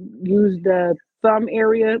you like use the thumb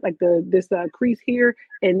area, like this crease here,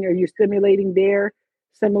 and you're stimulating there,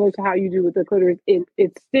 similar to how you do with the clitoris,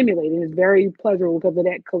 it's stimulating. It's very pleasurable because of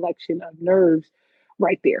that collection of nerves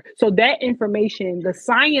right there. So that information, the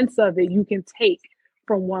science of it, you can take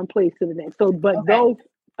from one place to the next. So, but though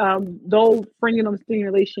frenulum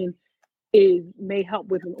stimulation may help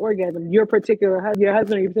with an orgasm, your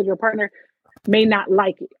husband or your particular partner may not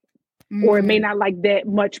like it, or it may not like that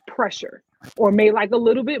much pressure, or may like a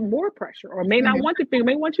little bit more pressure, or may not want to feel,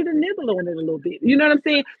 may want you to nibble on it a little bit. You know what I'm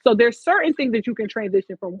saying? So there's certain things that you can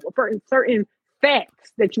transition from, certain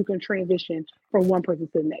facts that you can transition from one person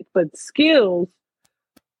to the next, but skills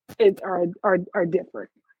are different.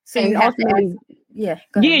 So and you have ultimately, to ask, yeah,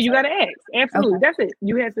 ahead, you got to ask. Absolutely, that's it.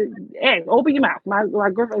 You have to ask. Open your mouth. My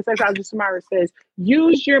girlfriend, sexologist Samara, says,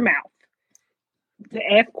 use your mouth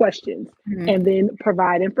to ask questions and then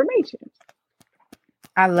provide information.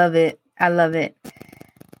 I love it.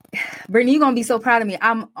 Brittany, you're gonna be so proud of me.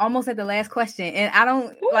 I'm almost at the last question, and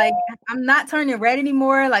I'm not turning red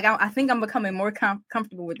anymore. Like I think I'm becoming more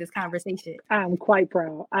comfortable with this conversation. I'm quite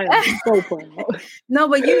proud. I am so proud. No,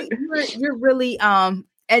 but you're really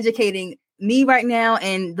educating me right now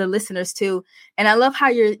and the listeners too. And I love how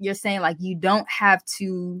you're saying like you don't have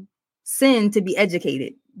to sin to be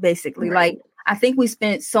educated. Basically, right. Like I think we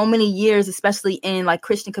spent so many years, especially in like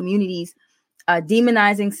Christian communities,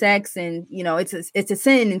 demonizing sex, and it's a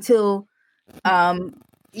sin until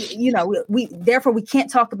we therefore we can't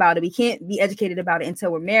talk about it. We can't be educated about it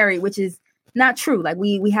until we're married, which is not true. Like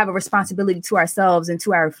we have a responsibility to ourselves and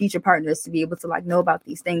to our future partners to be able to like know about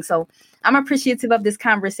these things. So I'm appreciative of this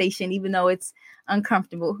conversation, even though it's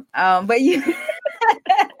uncomfortable. But you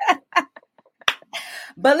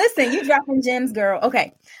but listen, you dropping gems, girl.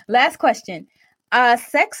 Okay, last question.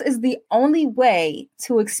 Sex is the only way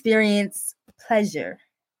to experience pleasure.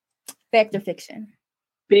 Fact or fiction?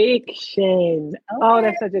 Fiction. Okay. Oh,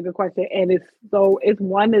 that's such a good question. And it's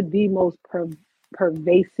one of the most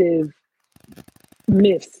pervasive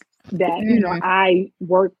myths that, I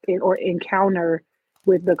work in or encounter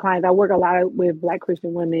with the clients. I work a lot with Black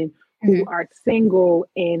Christian women who are single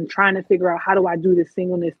and trying to figure out, how do I do this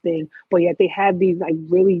singleness thing? But yet they have these like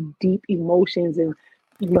really deep emotions and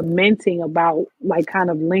lamenting about like kind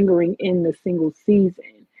of lingering in the single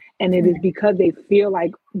season. And it is because they feel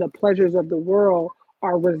like the pleasures of the world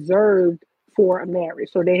are reserved for a marriage.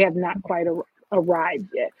 So they have not quite arrived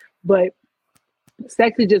yet. But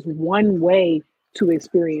sex is just one way to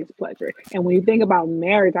experience pleasure. And when you think about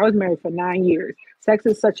marriage, I was married for 9 years. Sex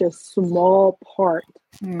is such a small part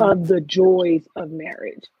of the joys of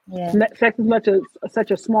marriage. Yeah. Sex is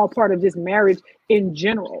such a small part of just marriage in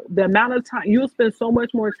general. The amount of time you'll spend so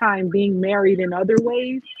much more time being married in other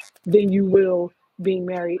ways than you will being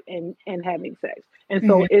married and having sex. And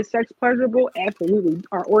so is sex pleasurable? Absolutely.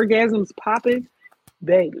 Are orgasms popping?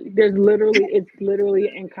 Baby, it's literally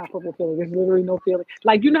an incomparable feeling. There's literally no feeling.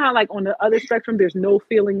 Like, you know how like on the other spectrum, there's no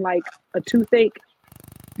feeling like a toothache.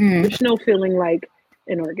 There's no feeling like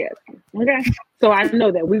an orgasm. Okay. So I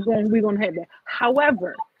know that we're going to have that.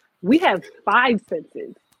 However, we have 5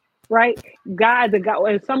 senses, right? God,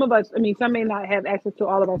 and some of us, some may not have access to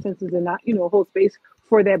all of our senses and not, hold space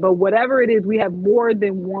for that. But whatever it is, we have more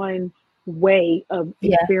than one way of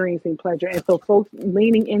experiencing pleasure. And so folks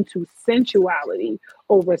leaning into sensuality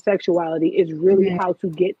over sexuality is really how to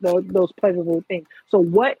get those pleasurable things. So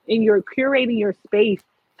what in your curating your space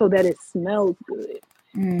so that it smells good,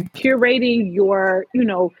 curating your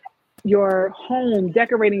home,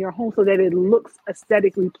 decorating your home so that it looks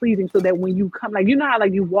aesthetically pleasing, so that when you come, like, how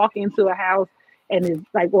like you walk into a house and it's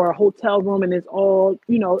like, or a hotel room and it's all,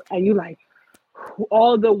 and you like,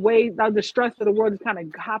 all the weight, all the stress of the world just kind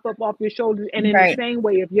of hop up off your shoulders. And in the same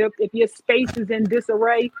way, if your space is in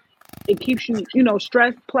disarray, it keeps you,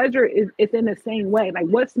 stress. Pleasure is in the same way. Like,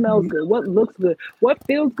 what smells good, what looks good, what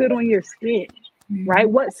feels good on your skin, right?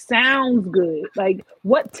 What sounds good, like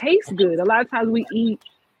what tastes good. A lot of times we eat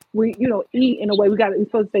in a way, we're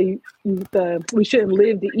supposed to say we shouldn't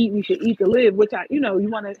live to eat, we should eat to live, which you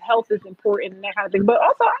want to, health is important and that kind of thing. But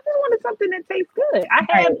also I just wanted something that tastes good. I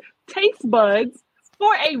have taste buds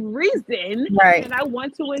for a reason, and I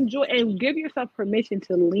want to enjoy, and give yourself permission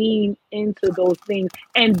to lean into those things,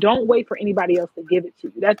 and don't wait for anybody else to give it to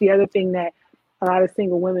you. That's the other thing that a lot of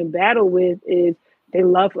single women battle with, is They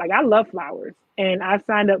love, like, I love flowers. And I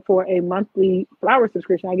signed up for a monthly flower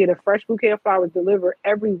subscription. I get a fresh bouquet of flowers delivered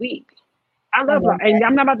every week. I love flowers. And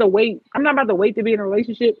I'm not about to wait. I'm not about to wait to be in a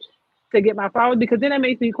relationship to get my flowers, because then that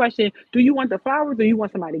makes me question, do you want the flowers or you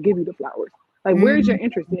want somebody to give you the flowers? Like, where's your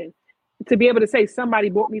interest in? To be able to say somebody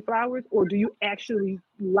bought me flowers, or do you actually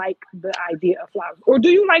like the idea of flowers? Or do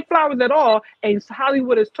you like flowers at all? And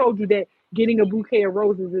Hollywood has told you that getting a bouquet of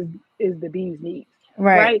roses is the bee's knees.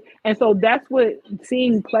 Right. And so that's what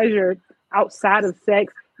seeing pleasure outside of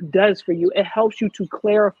sex does for you. It helps you to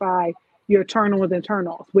clarify your turn-ons and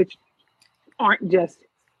turn-offs, which aren't just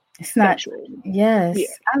sexual. Yes. Yeah.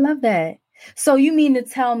 I love that. So you mean to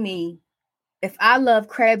tell me, if I love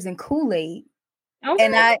crabs and Kool-Aid,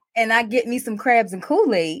 okay, and I get me some crabs and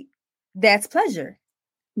Kool-Aid, that's pleasure.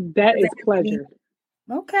 That is pleasure.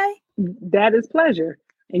 Okay. That is pleasure.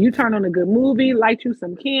 And you turn on a good movie, light you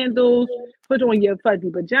some candles, put on your fuzzy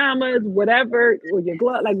pajamas, whatever, or your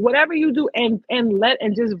glove, like whatever you do, and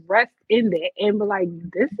just rest in there and be like,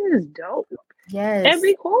 this is dope. Yes. And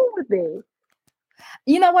be cool with it.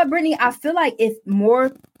 You know what, Brittany? I feel like if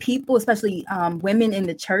more people, especially women in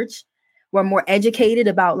the church, were more educated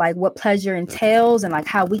about like what pleasure entails and like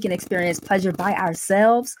how we can experience pleasure by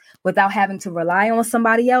ourselves without having to rely on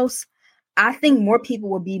somebody else, I think more people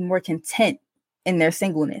would be more content in their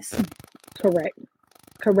singleness. Correct.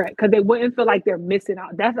 Because they wouldn't feel like they're missing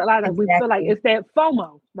out. That's a lot of, we feel like it's that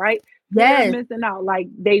FOMO, right? Yes. They're missing out. Like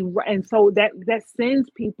and so that sends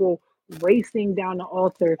people racing down the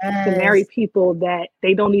altar to marry people that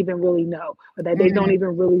they don't even really know, or that they don't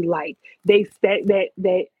even really like. They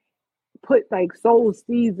that put like soul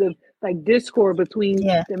seeds of like discord between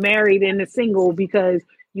the married and the single, because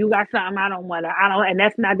you got something I don't, and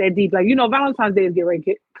that's not that deep. Like, Valentine's Day is getting ready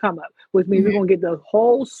to come up, which means we're gonna get the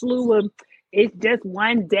whole slew of, it's just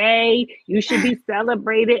one day, you should be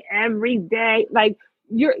celebrated every day. Like,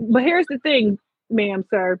 but here's the thing, ma'am,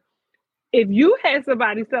 sir. If you had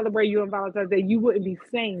somebody celebrate you on Valentine's Day, you wouldn't be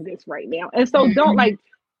saying this right now. And so don't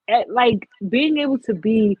like being able to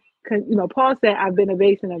be, Paul said, I've been a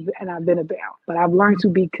base and I've been about, but I've learned to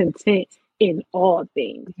be content in all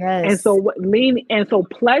things. Yes. And so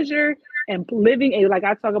pleasure and living like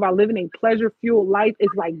I talk about, living a pleasure fueled life is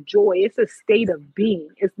like joy. It's a state of being.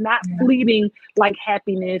 It's not fleeting like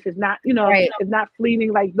happiness. It's not, it's not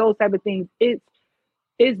fleeting like those type of things. It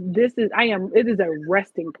is a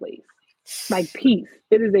resting place, like peace.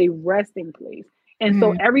 It is a resting place. And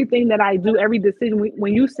so everything that I do, every decision, when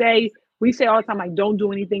we say all the time, like, don't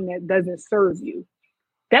do anything that doesn't serve you.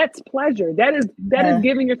 That's pleasure. That is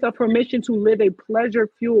giving yourself permission to live a pleasure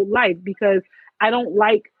fueled life, because I don't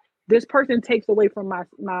like, this person takes away from my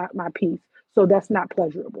peace. So that's not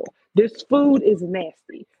pleasurable. This food is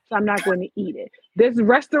nasty, so I'm not going to eat it. This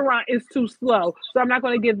restaurant is too slow, so I'm not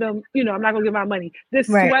going to give them, I'm not going to give my money. This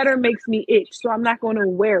sweater makes me itch, so I'm not going to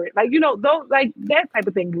wear it. Like, those, like that type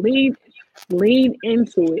of thing. Lean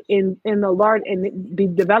into it in the Lord, and be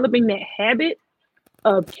developing that habit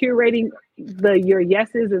of curating your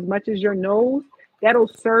yeses as much as your nos. That'll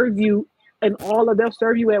serve you they'll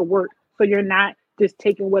serve you at work. So you're not just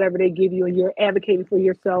taking whatever they give you and you're advocating for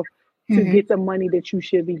yourself to get the money that you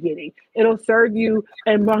should be getting. It'll serve you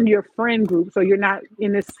among your friend group, so you're not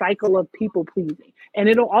in this cycle of people pleasing. And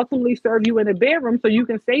it'll ultimately serve you in the bedroom, so you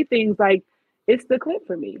can say things like, it's the clip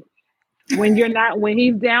for me. When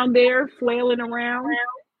he's down there flailing around,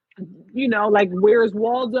 like, where's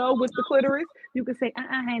Waldo with the clitoris? You can say,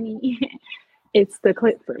 honey, it's the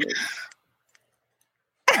clip for me.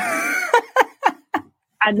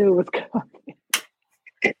 I knew it was coming.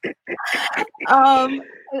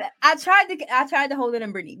 I tried to hold it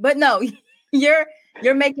in, Brittany, but no, you're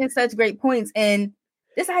making such great points. And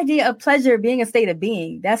this idea of pleasure being a state of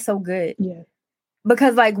being, that's so good. Yeah.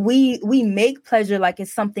 Because like we make pleasure like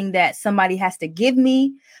it's something that somebody has to give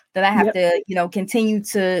me, that I have to, continue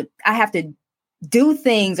to, I have to do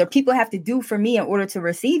things, or people have to do for me in order to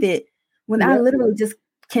receive it, when I literally just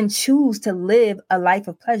can choose to live a life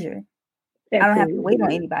of pleasure. Absolutely. I don't have to wait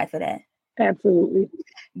on anybody for that. Absolutely.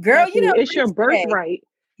 Girl, Absolutely. It's your birthright.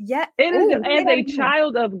 Yeah. It is. As a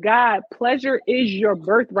child of God, pleasure is your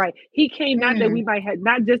birthright. He came not just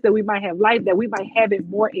that we might have life, that we might have it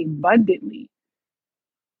more abundantly.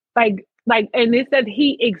 Like, and it said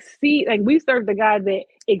we serve the God that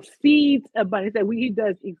exceeds abundance. That he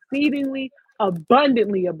does exceedingly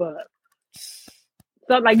abundantly above.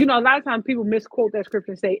 So, like, a lot of times people misquote that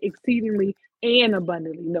scripture and say exceedingly and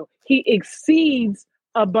abundantly. No, he exceeds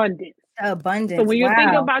abundance. Abundance. So when you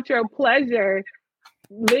think about your pleasure,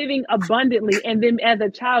 living abundantly, and then as a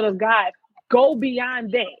child of God, go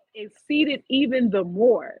beyond that, exceed it even the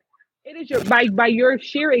more. It is your by your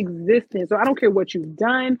sheer existence. So I don't care what you've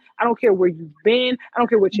done. I don't care where you've been. I don't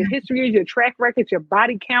care what your history is, your track record, your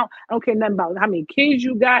body count. I don't care nothing about how many kids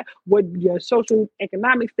you got, what your social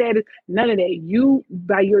economic status, none of that. You,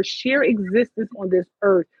 by your sheer existence on this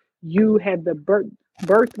earth, you have the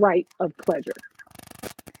birthright of pleasure.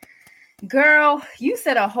 Girl, you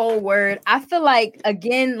said a whole word. I feel like,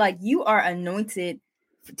 again, like you are anointed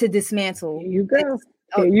to dismantle. Here you go.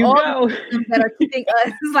 Here you all go. The systems that are keeping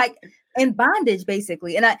us like in bondage,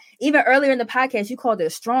 basically. And even earlier in the podcast, you called it a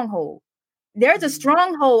stronghold. There's a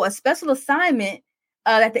stronghold, a special assignment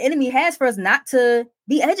that the enemy has for us not to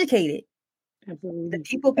be educated. Absolutely. The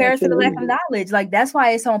people perish for the lack of knowledge. Like, that's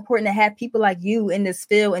why it's so important to have people like you in this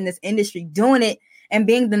field, in this industry, doing it and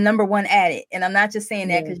being the number one at it. And I'm not just saying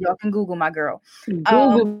that because y'all can Google my girl.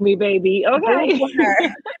 Google me, baby. Okay.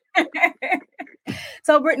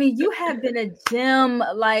 So, Brittany, you have been a gem.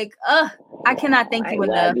 Like, I cannot thank you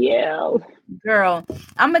enough. You. Girl,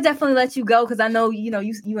 I'm gonna definitely let you go because I know you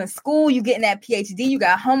in school, you getting that PhD, you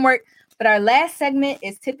got homework. But our last segment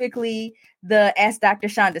is typically the Ask Dr.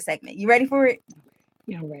 Shonda segment. You ready for it?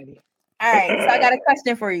 Yeah, I'm ready. All right, so I got a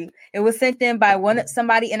question for you. It was sent in by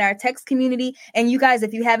somebody in our text community. And you guys,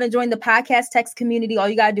 if you haven't joined the podcast text community, all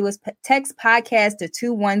you got to do is text podcast to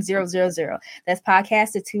 21000. That's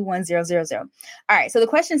podcast to 21000. All right, so the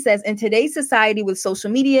question says, in today's society with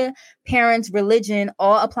social media, parents, religion,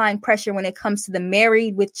 all applying pressure when it comes to the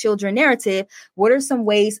married with children narrative, what are some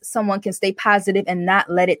ways someone can stay positive and not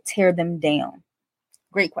let it tear them down?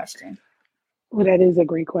 Great question. Well, that is a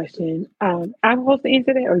great question. I'm supposed to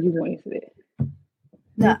answer that, or you want to answer that?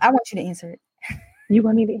 No, I want you to answer it. You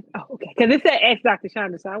want me to? Oh, okay. Because it said Ask Dr.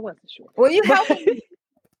 Shonda, so I wasn't sure. Well, you help me.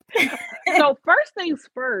 So first things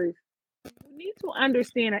first, you need to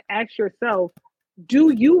understand and ask yourself,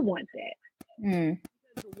 do you want that?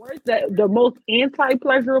 The most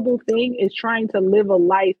anti-pleasurable thing is trying to live a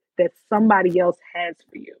life that somebody else has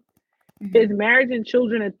for you. Is marriage and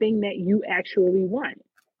children a thing that you actually want?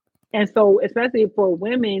 And so, especially for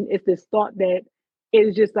women, it's this thought that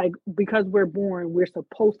it's just like, because we're born, we're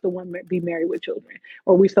supposed to want to be married with children,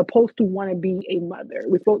 or we're supposed to want to be a mother.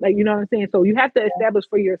 We're supposed, like, you know what I'm saying? So you have to establish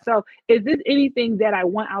for yourself, is this anything that I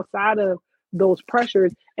want outside of those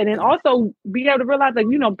pressures? And then also be able to realize, like,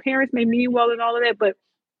 parents may mean well and all of that, but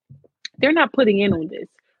they're not putting in on this.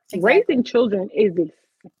 Exactly. Raising children is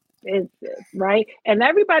expensive, right? And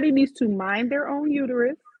everybody needs to mind their own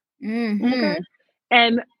uterus. Okay.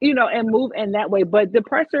 And, and move in that way. But the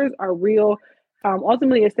pressures are real.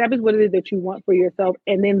 Ultimately, establish what it is that you want for yourself,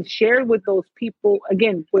 and then share with those people,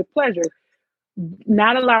 again, with pleasure,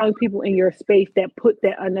 not allowing people in your space that put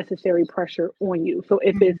that unnecessary pressure on you. So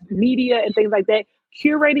if it's media and things like that,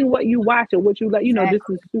 curating what you watch or what you let, this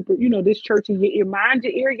is super, this church is your mind,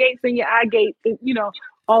 your ear gates and your eye gates,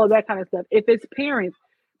 all of that kind of stuff. If it's parents,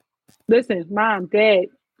 listen, mom, dad,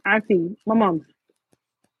 auntie, my mom,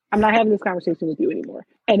 I'm not having this conversation with you anymore.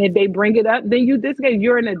 And if they bring it up, then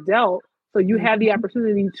you're an adult, so you have the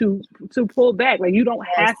opportunity to pull back. Like, you don't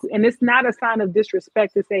have to, and it's not a sign of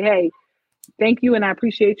disrespect to say, hey, thank you, and I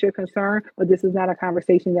appreciate your concern, but this is not a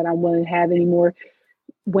conversation that I'm willing to have anymore.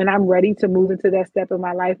 When I'm ready to move into that step in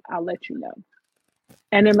my life, I'll let you know.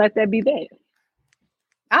 And then let that be that.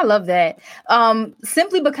 I love that.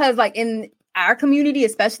 Simply because, like, in our community,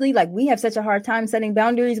 especially, like, we have such a hard time setting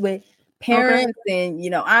boundaries with parents and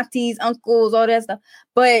aunties, uncles, all that stuff.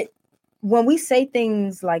 But when we say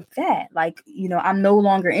things like that, like, I'm no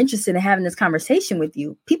longer interested in having this conversation with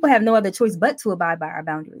you, people have no other choice but to abide by our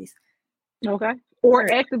boundaries. Okay.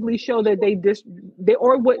 Or actively show that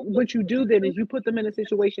what you do then is you put them in a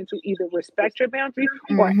situation to either respect your boundaries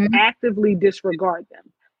or actively disregard them.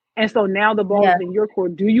 And so now the ball is in your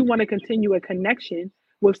court. Do you want to continue a connection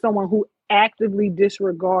with someone who actively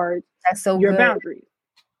disregards your boundaries?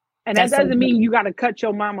 And that doesn't mean you got to cut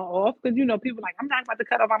your mama off, because, people are like, I'm not about to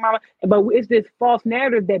cut off my mama. But it's this false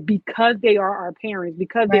narrative that because they are our parents,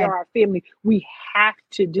 because they are our family, we have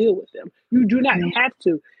to deal with them. You do not have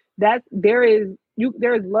to. There is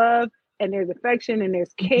love, and there's affection, and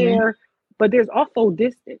there's care, but there's also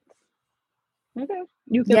distance. Okay.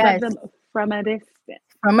 You can love them from a distance.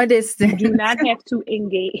 From a distance. You do not have to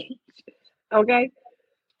engage. Okay.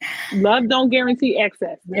 Love don't guarantee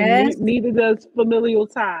access. Yes. Neither does familial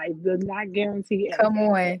ties. Does not guarantee access.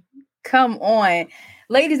 Come on.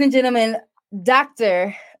 Ladies and gentlemen,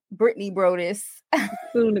 Dr. Brittany Brodus.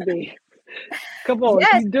 Soon to be. Come on.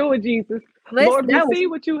 You do it, Jesus. Lord, we see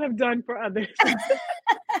what you have done for others.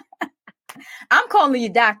 I'm calling you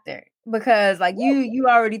doctor because, like, you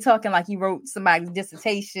already talking like you wrote somebody's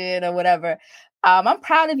dissertation or whatever. I'm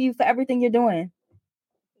proud of you for everything you're doing.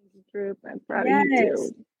 I'm proud of you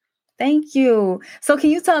too. Thank you. So can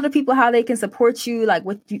you tell the people how they can support you, like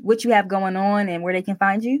what you have going on and where they can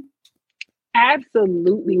find you?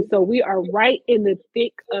 Absolutely. So we are right in the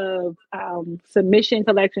thick of submission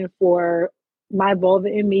collection for My Vulva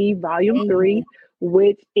and Me, Volume Amen. 3,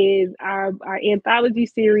 which is our anthology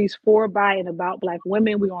series for, by, and about Black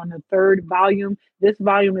women. We're on the third volume. This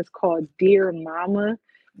volume is called Dear Mama.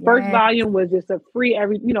 First Yes. volume was just a free,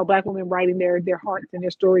 Black women writing their hearts and their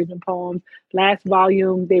stories and poems. Last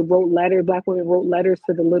volume, they wrote letters. Black women wrote letters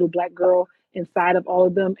to the little Black girl inside of all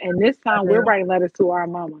of them. And this time, we're writing letters to our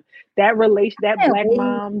mama. That Black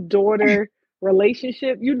mom daughter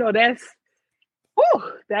relationship, that's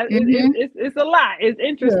it's a lot. It's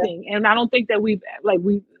interesting, and I don't think that we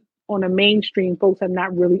on a mainstream folks have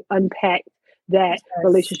not really unpacked that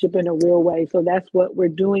relationship in a real way. So that's what we're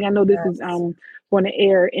doing. I know this is going to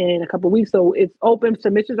air in a couple of weeks, so it's open.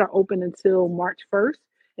 Submissions are open until March 1st.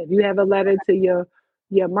 If you have a letter to your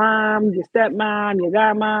mom, your stepmom, your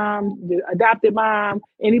godmom, your adopted mom,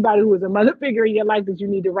 anybody who is a mother figure in your life that you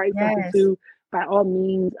need to write something to, by all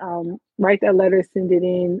means, write that letter, send it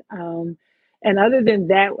in. And other than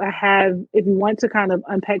that, if you want to kind of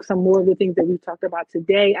unpack some more of the things that we've talked about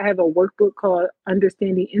today, I have a workbook called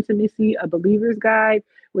Understanding Intimacy, a Believer's Guide,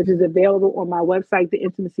 which is available on my website,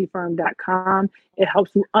 theintimacyfirm.com. It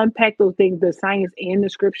helps you unpack those things, the science and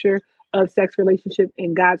the scripture of sex, relationship,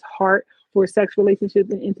 and God's heart for sex,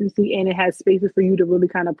 relationships, and intimacy. And it has spaces for you to really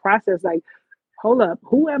kind of process, like, hold up,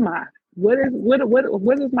 who am I? What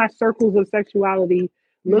is my circles of sexuality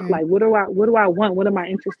look like? What do I want? What am I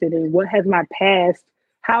interested in?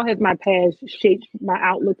 How has my past shaped my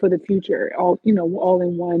outlook for the future? All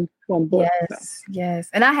in one book. Yes.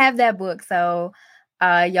 And I have that book, so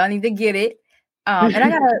y'all need to get it. And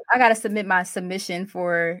I gotta submit my submission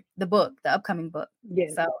for the book, the upcoming book.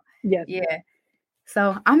 Yes. So yes. Yeah.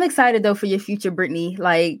 So I'm excited though for your future, Brittany.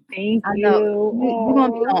 Like, thank I you. You're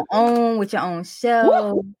gonna be on own with your own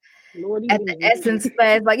show. Lordy at the Essence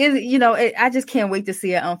Fest. Like, I just can't wait to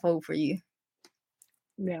see it unfold for you.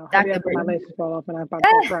 Now, hurry up, my lashes fall off and I'm about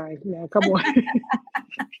to cry. Now, come on.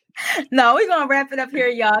 No, we're going to wrap it up here,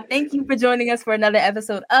 y'all. Thank you for joining us for another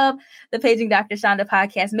episode of the Paging Dr. Shonda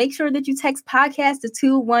podcast. Make sure that you text podcast to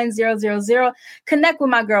 21000. Connect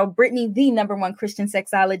with my girl, Brittany, the #1 Christian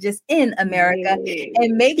sexologist in America.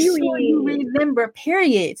 And make sure you remember,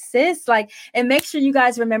 period, sis. And make sure you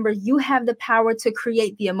guys remember you have the power to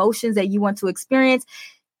create the emotions that you want to experience.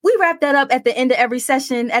 We wrap that up at the end of every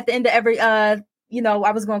session, at the end of every I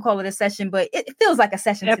was going to call it a session, but it feels like a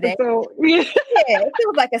session today. Yeah, it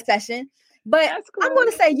feels like a session. But cool. I'm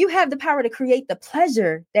going to say you have the power to create the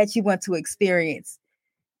pleasure that you want to experience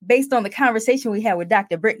based on the conversation we had with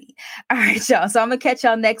Dr. Brittany. All right, y'all. So I'm going to catch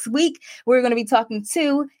y'all next week. We're going to be talking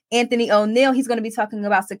to Anthony O'Neill. He's going to be talking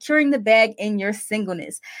about securing the bag in your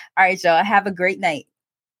singleness. All right, y'all. Have a great night.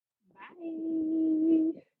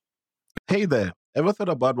 Bye. Hey there. Ever thought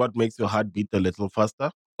about what makes your heart beat a little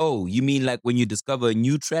faster? Oh, you mean like when you discover a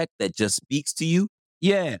new track that just speaks to you?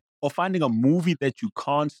 Yeah, or finding a movie that you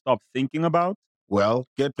can't stop thinking about? Well,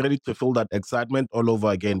 get ready to feel that excitement all over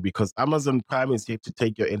again because Amazon Prime is here to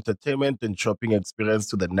take your entertainment and shopping experience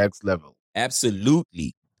to the next level.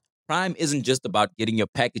 Absolutely. Prime isn't just about getting your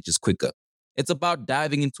packages quicker. It's about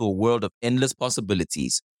diving into a world of endless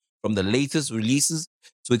possibilities, from the latest releases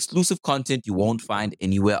to exclusive content you won't find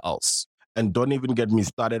anywhere else. And don't even get me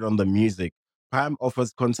started on the music. Prime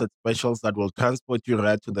offers concert specials that will transport you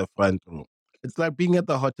right to the front row. It's like being at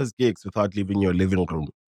the hottest gigs without leaving your living room.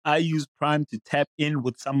 I use Prime to tap in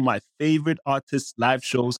with some of my favorite artists' live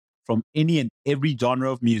shows from any and every genre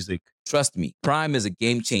of music. Trust me, Prime is a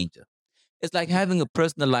game changer. It's like having a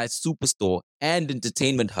personalized superstore and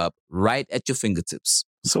entertainment hub right at your fingertips.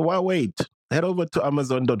 So why wait? Head over to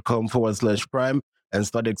amazon.com/Prime and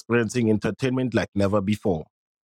start experiencing entertainment like never before.